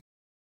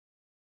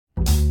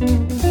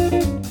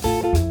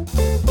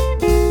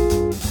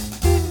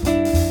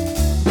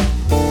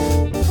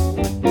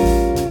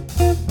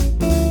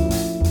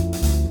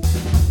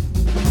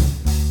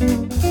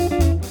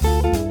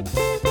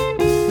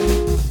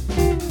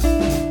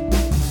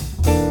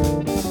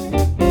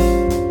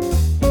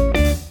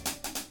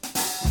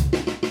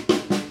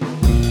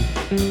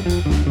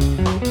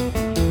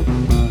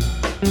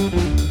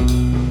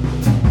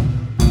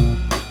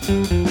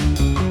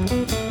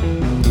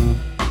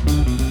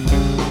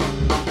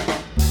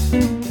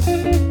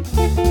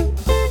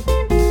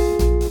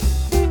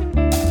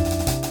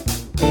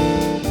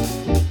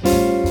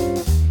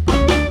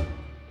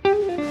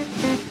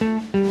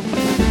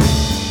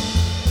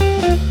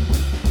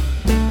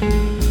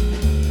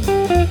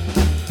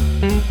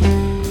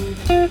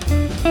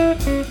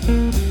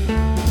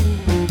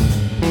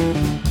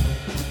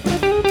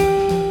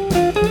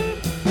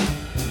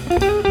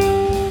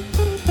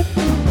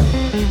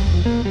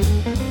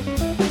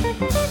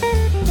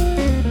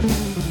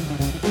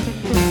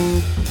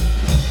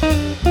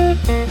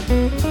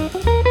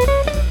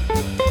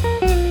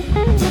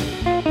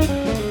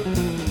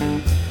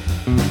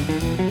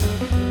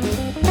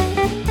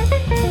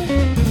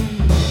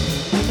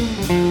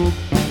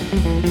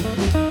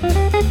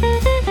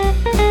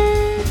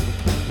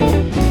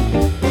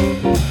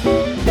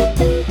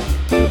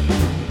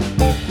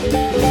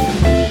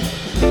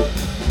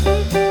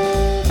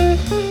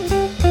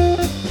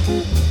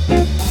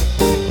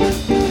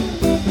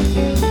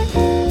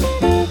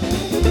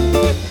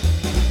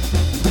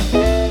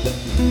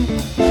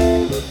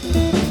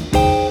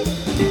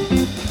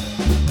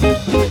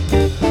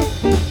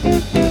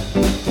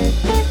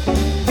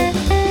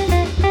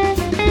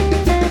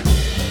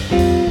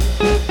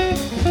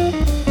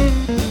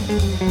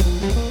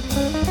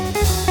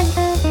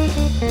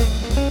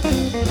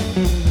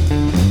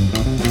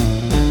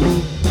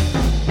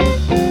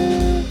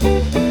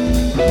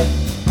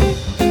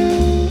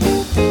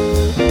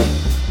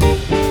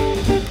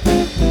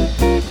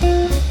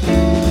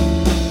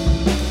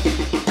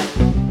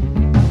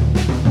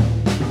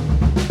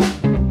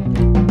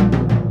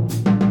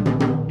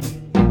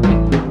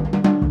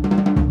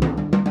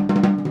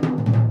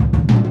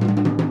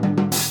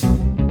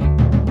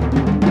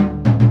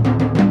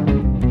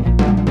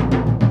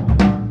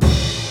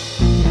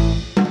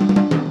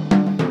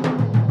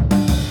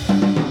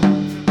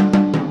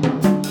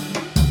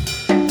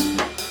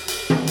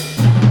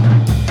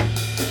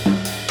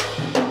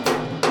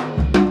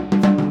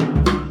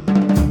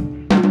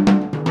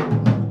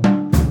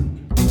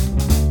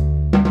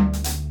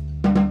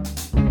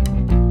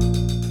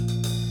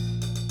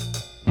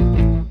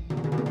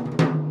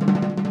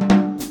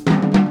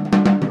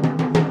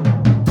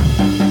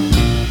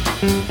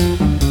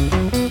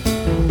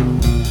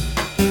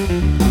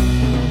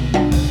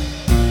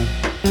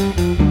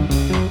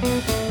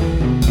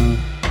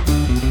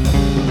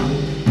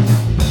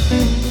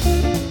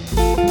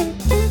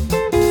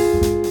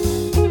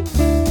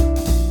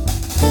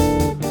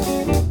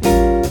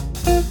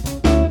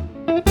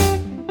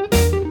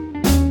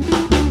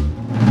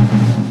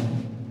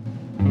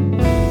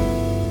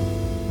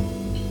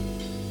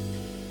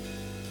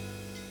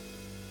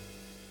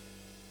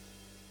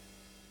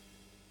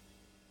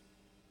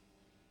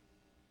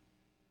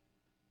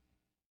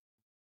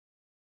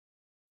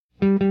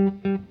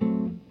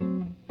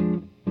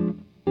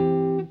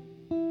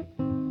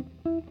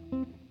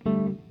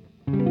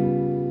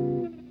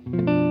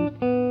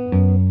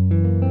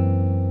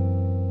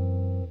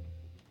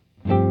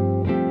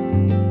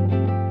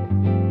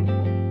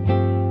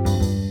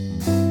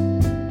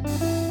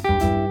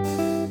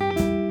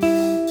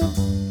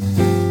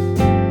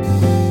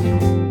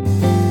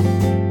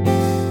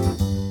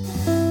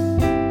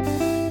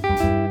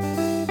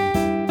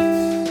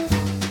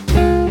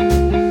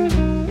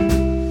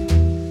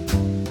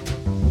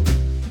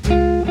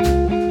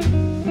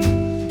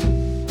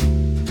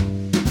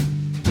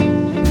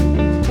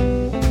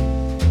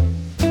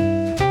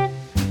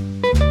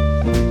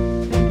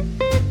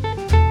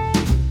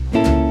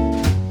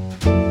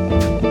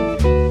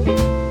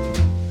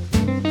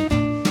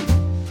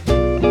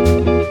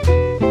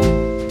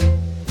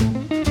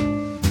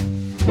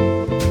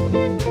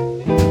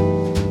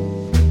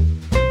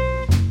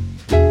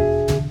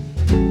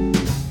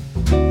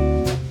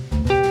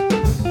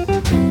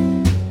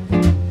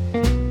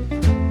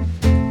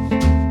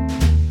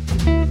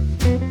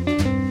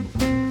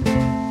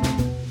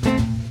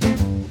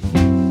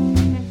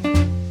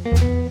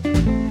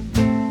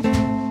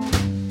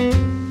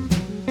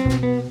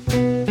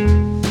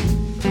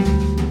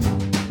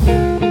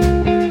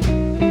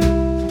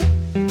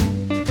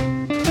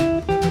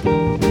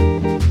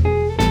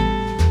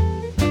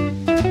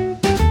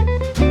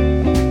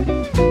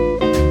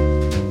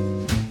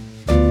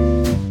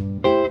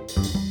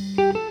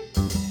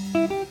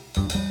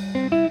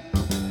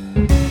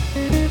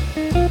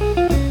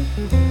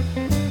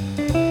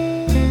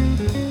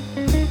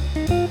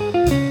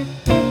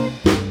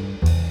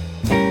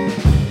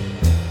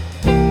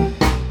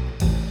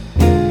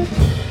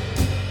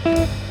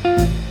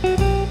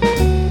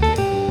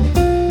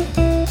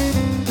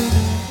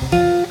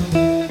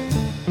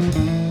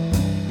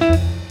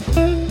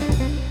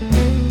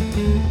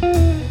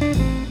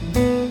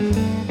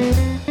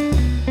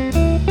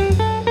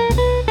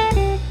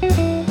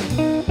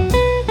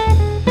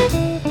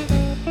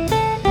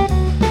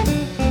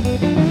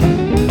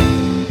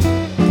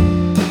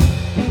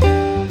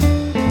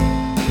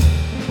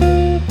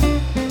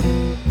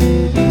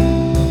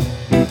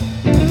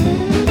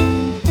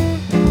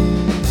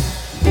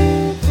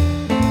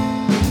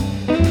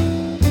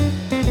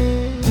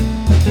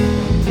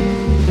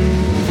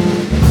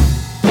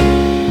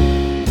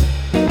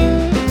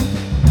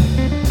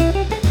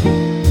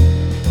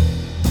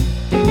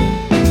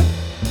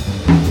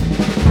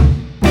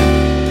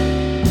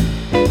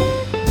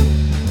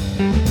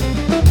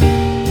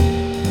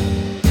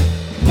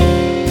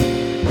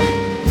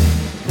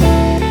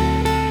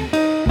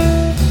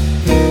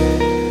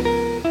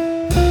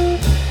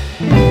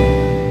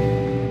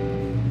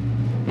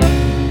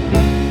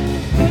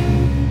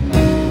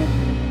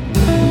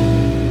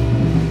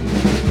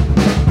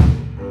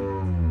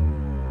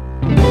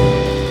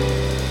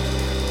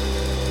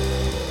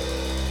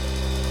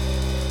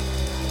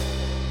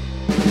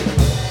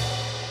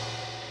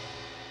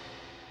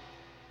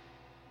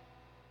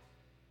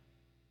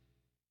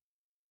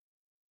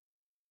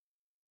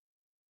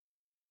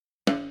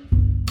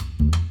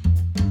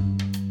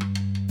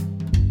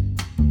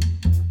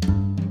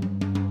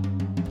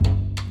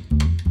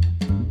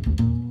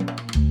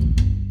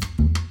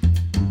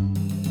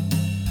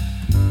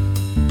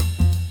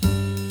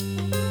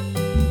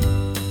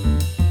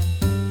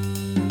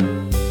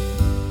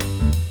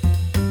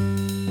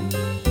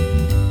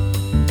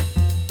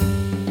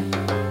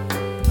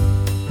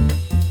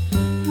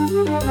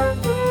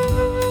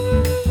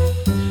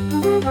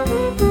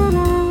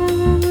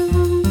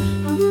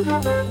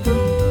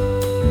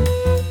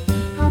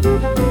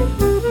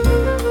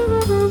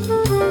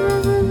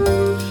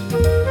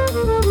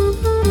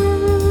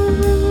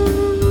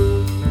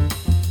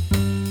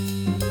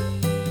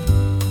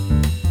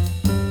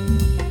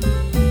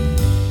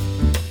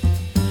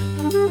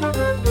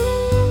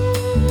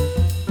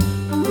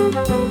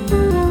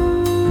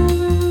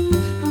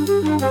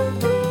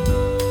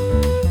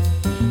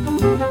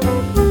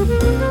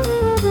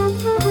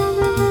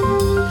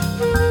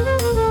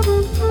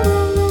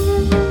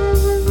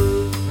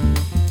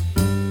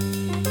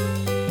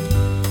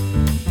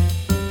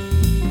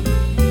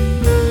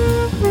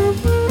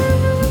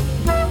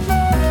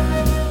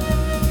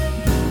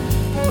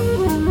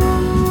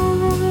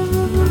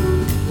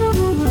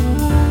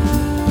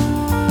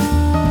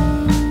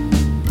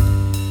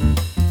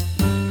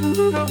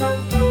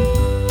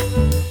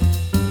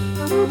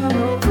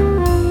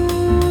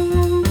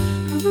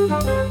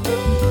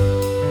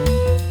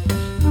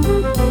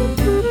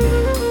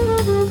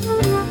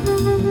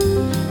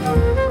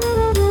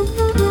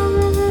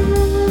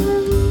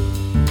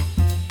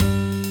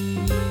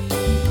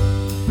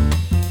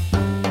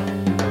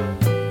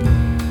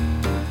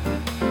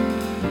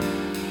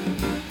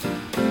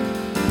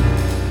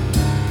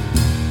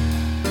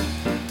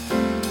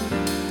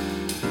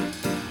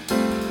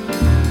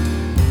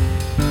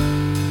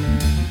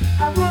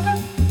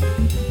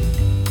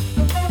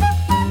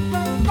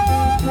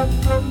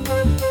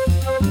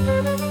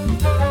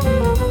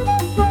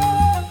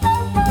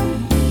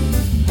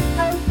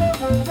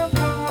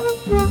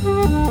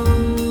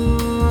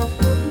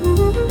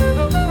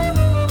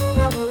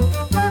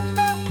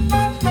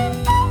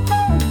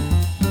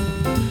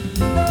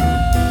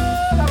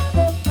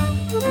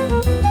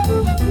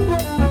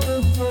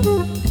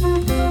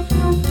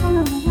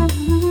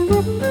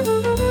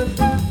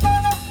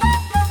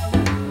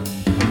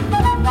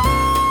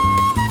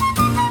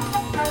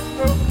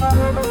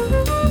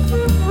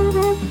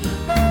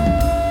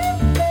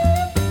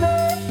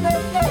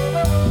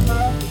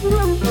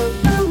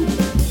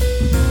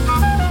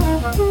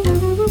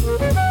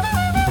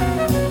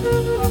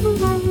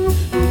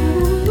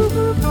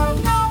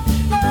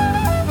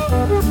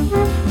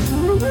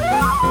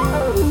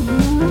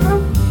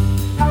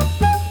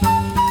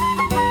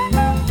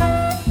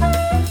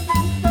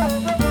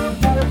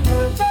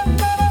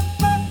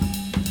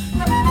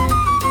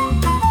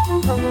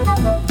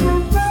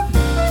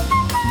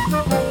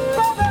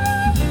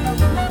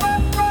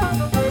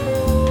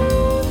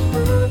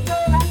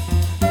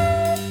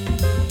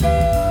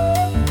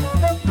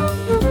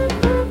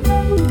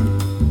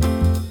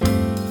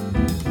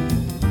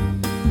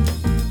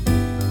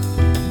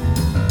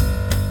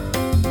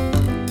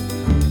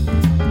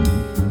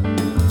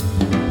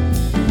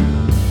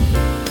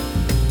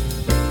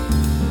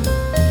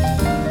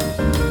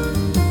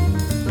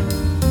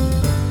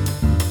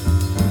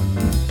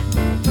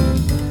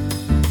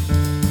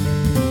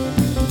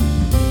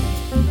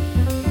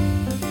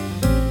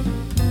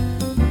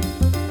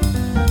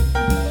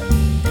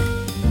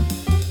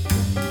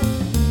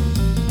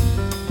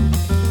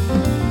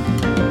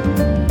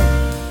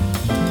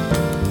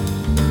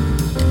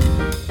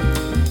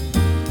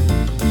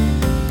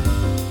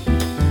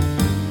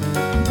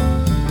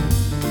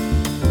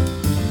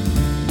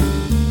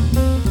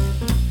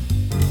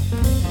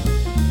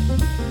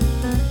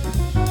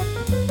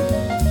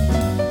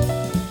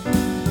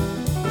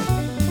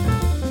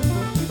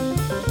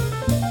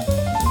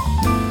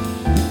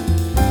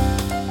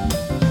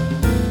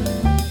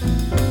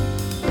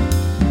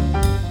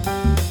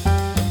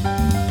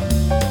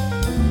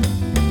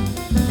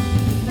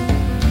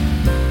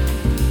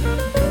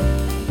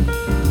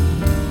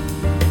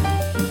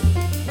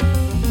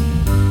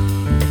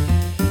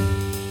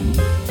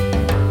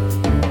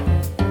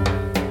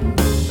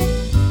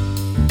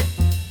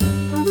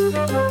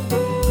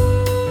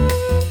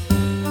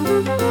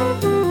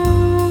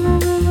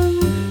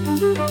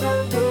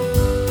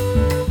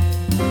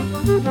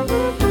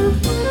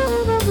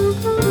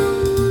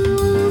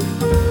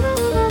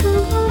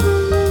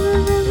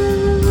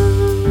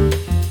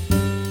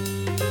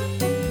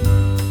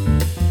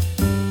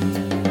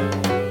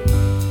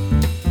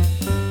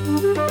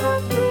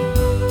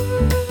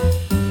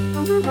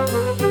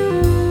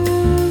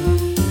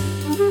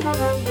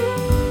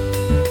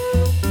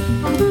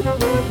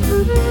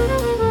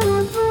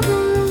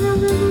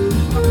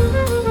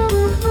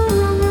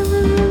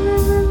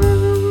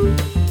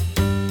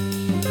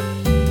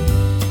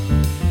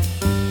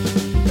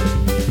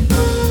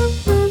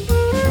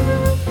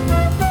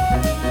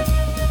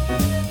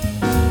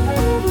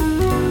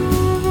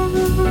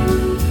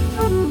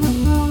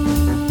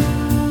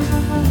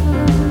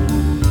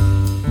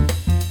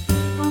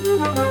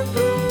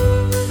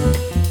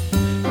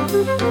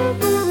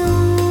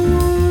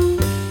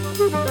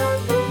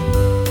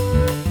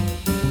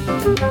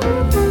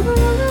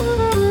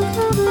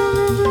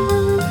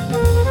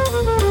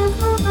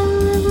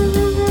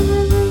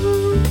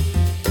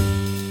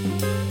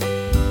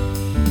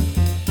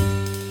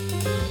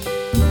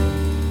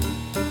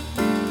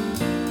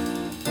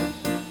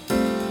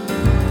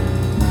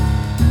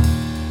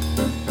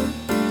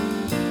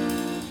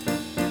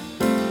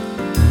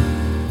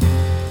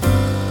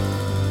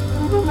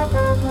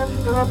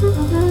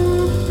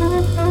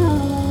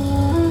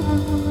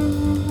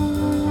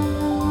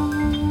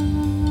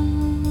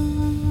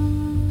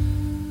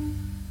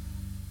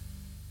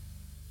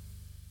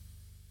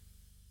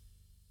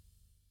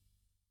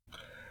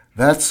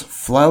 That's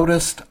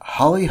flautist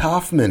Holly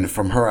Hoffman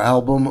from her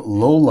album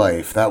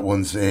Lowlife. That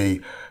one's a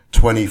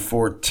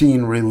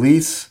 2014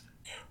 release.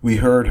 We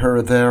heard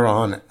her there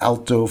on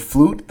alto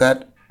flute.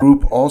 That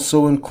group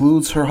also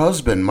includes her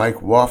husband, Mike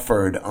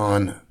Wofford,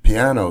 on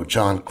piano,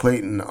 John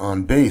Clayton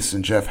on bass,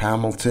 and Jeff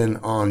Hamilton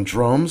on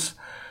drums.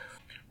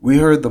 We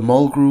heard the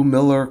Mulgrew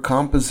Miller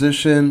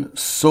composition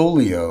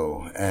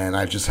Solio, and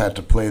I just had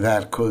to play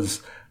that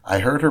because I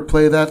heard her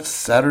play that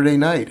Saturday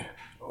night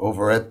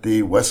over at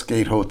the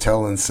Westgate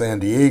Hotel in San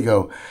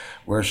Diego,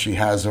 where she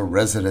has a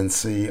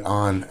residency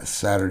on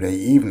Saturday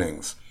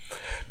evenings.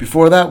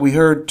 Before that, we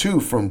heard two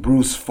from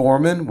Bruce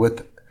Foreman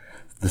with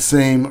the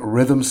same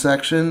rhythm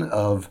section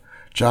of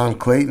John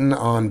Clayton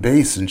on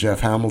bass and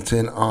Jeff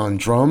Hamilton on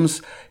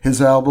drums.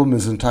 His album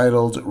is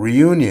entitled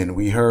Reunion.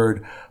 We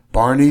heard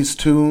Barney's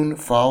Tune,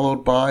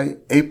 followed by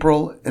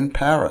April in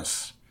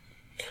Paris.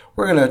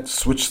 We're going to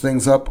switch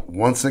things up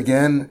once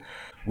again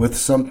with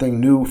something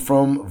new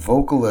from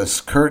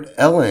vocalist Kurt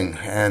Elling,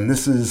 and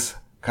this is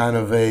kind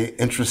of a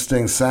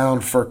interesting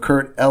sound for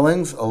Kurt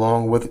Ellings,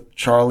 along with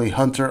Charlie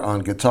Hunter on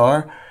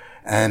guitar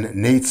and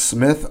Nate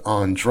Smith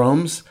on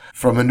drums,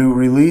 from a new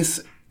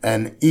release,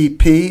 an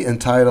EP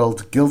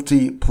entitled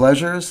Guilty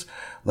Pleasures.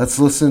 Let's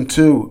listen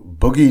to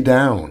Boogie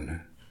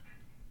Down.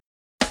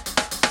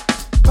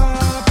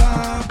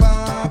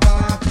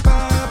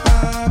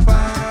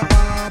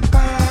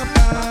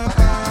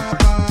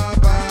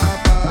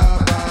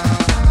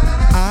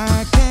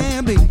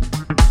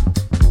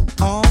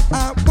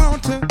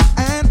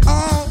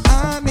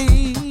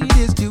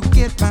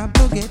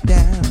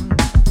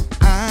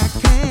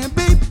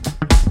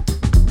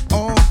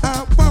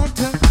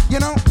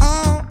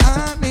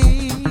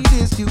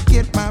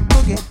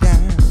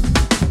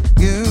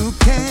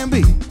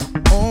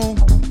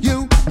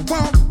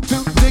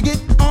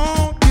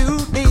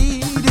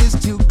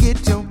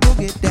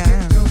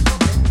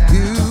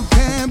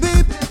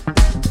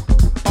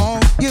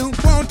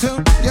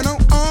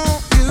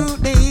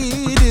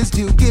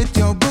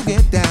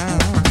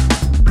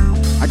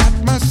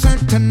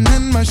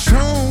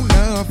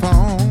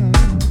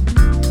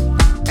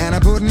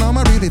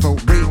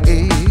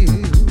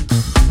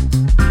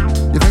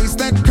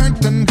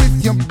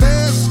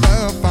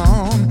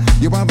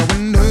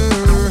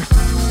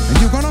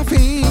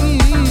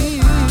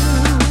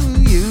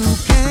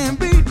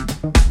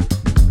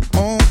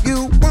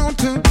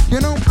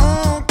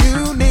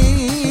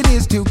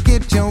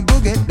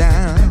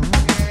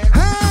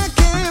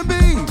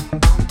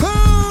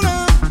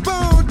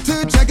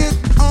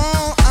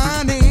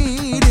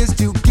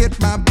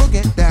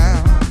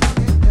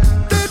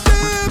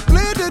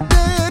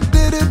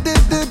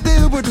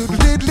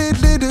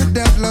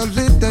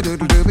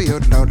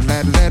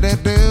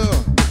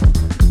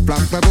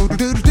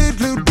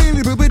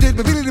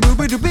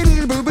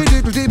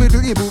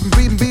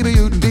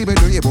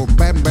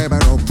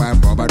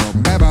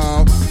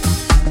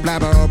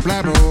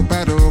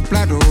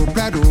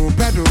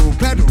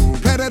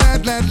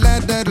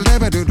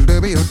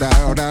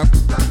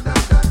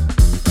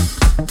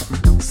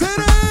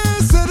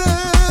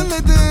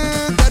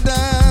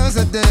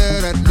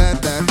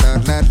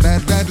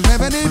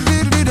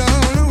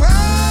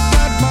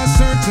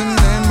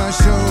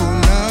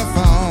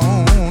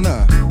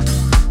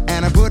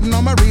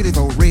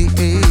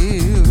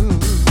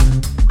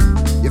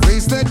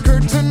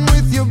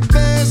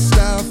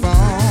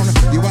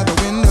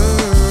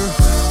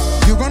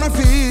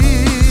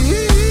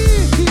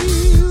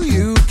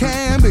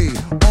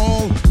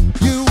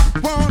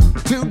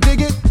 To dig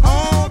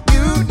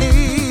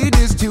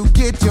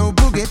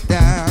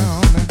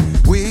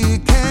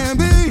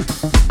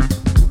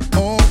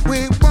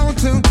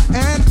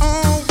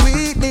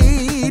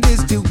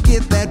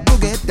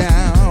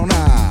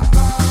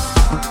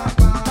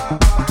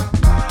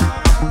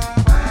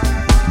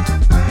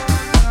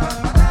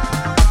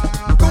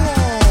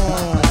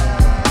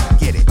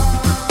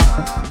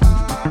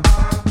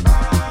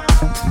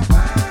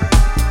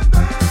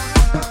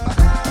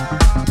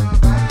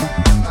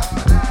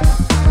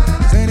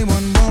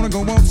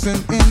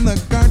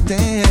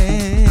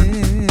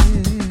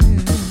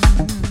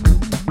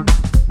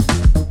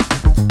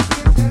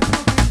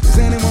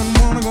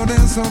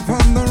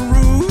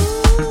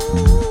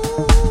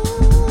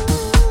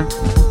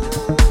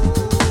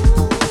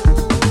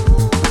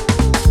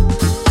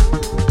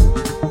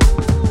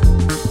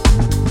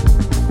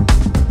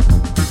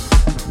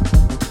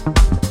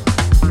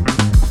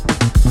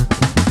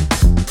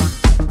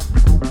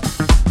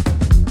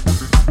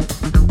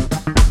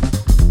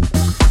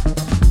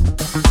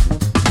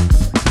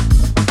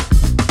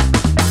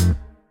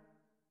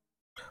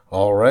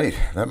All right,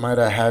 that might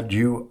have had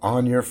you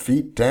on your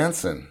feet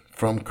dancing.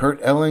 From Kurt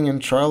Elling and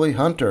Charlie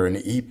Hunter,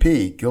 an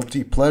EP,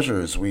 Guilty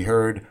Pleasures, we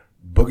heard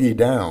Boogie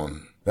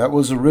Down. That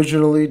was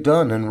originally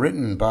done and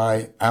written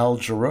by Al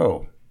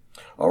Jarreau.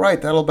 All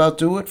right, that'll about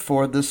do it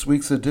for this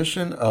week's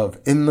edition of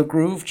In the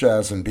Groove,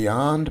 Jazz and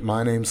Beyond.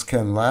 My name's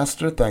Ken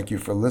Laster. Thank you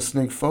for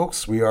listening,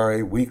 folks. We are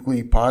a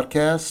weekly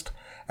podcast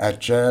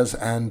at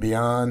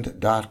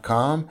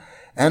jazzandbeyond.com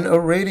and a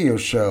radio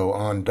show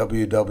on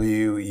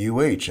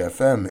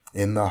WWUH-FM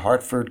in the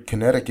Hartford,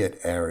 Connecticut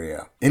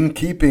area. In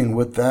keeping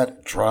with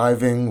that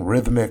driving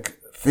rhythmic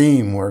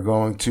theme, we're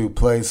going to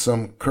play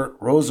some Kurt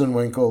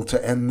Rosenwinkel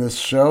to end this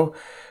show.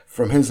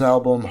 From his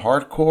album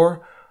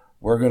Hardcore,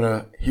 we're going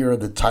to hear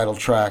the title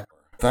track.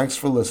 Thanks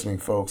for listening,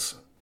 folks.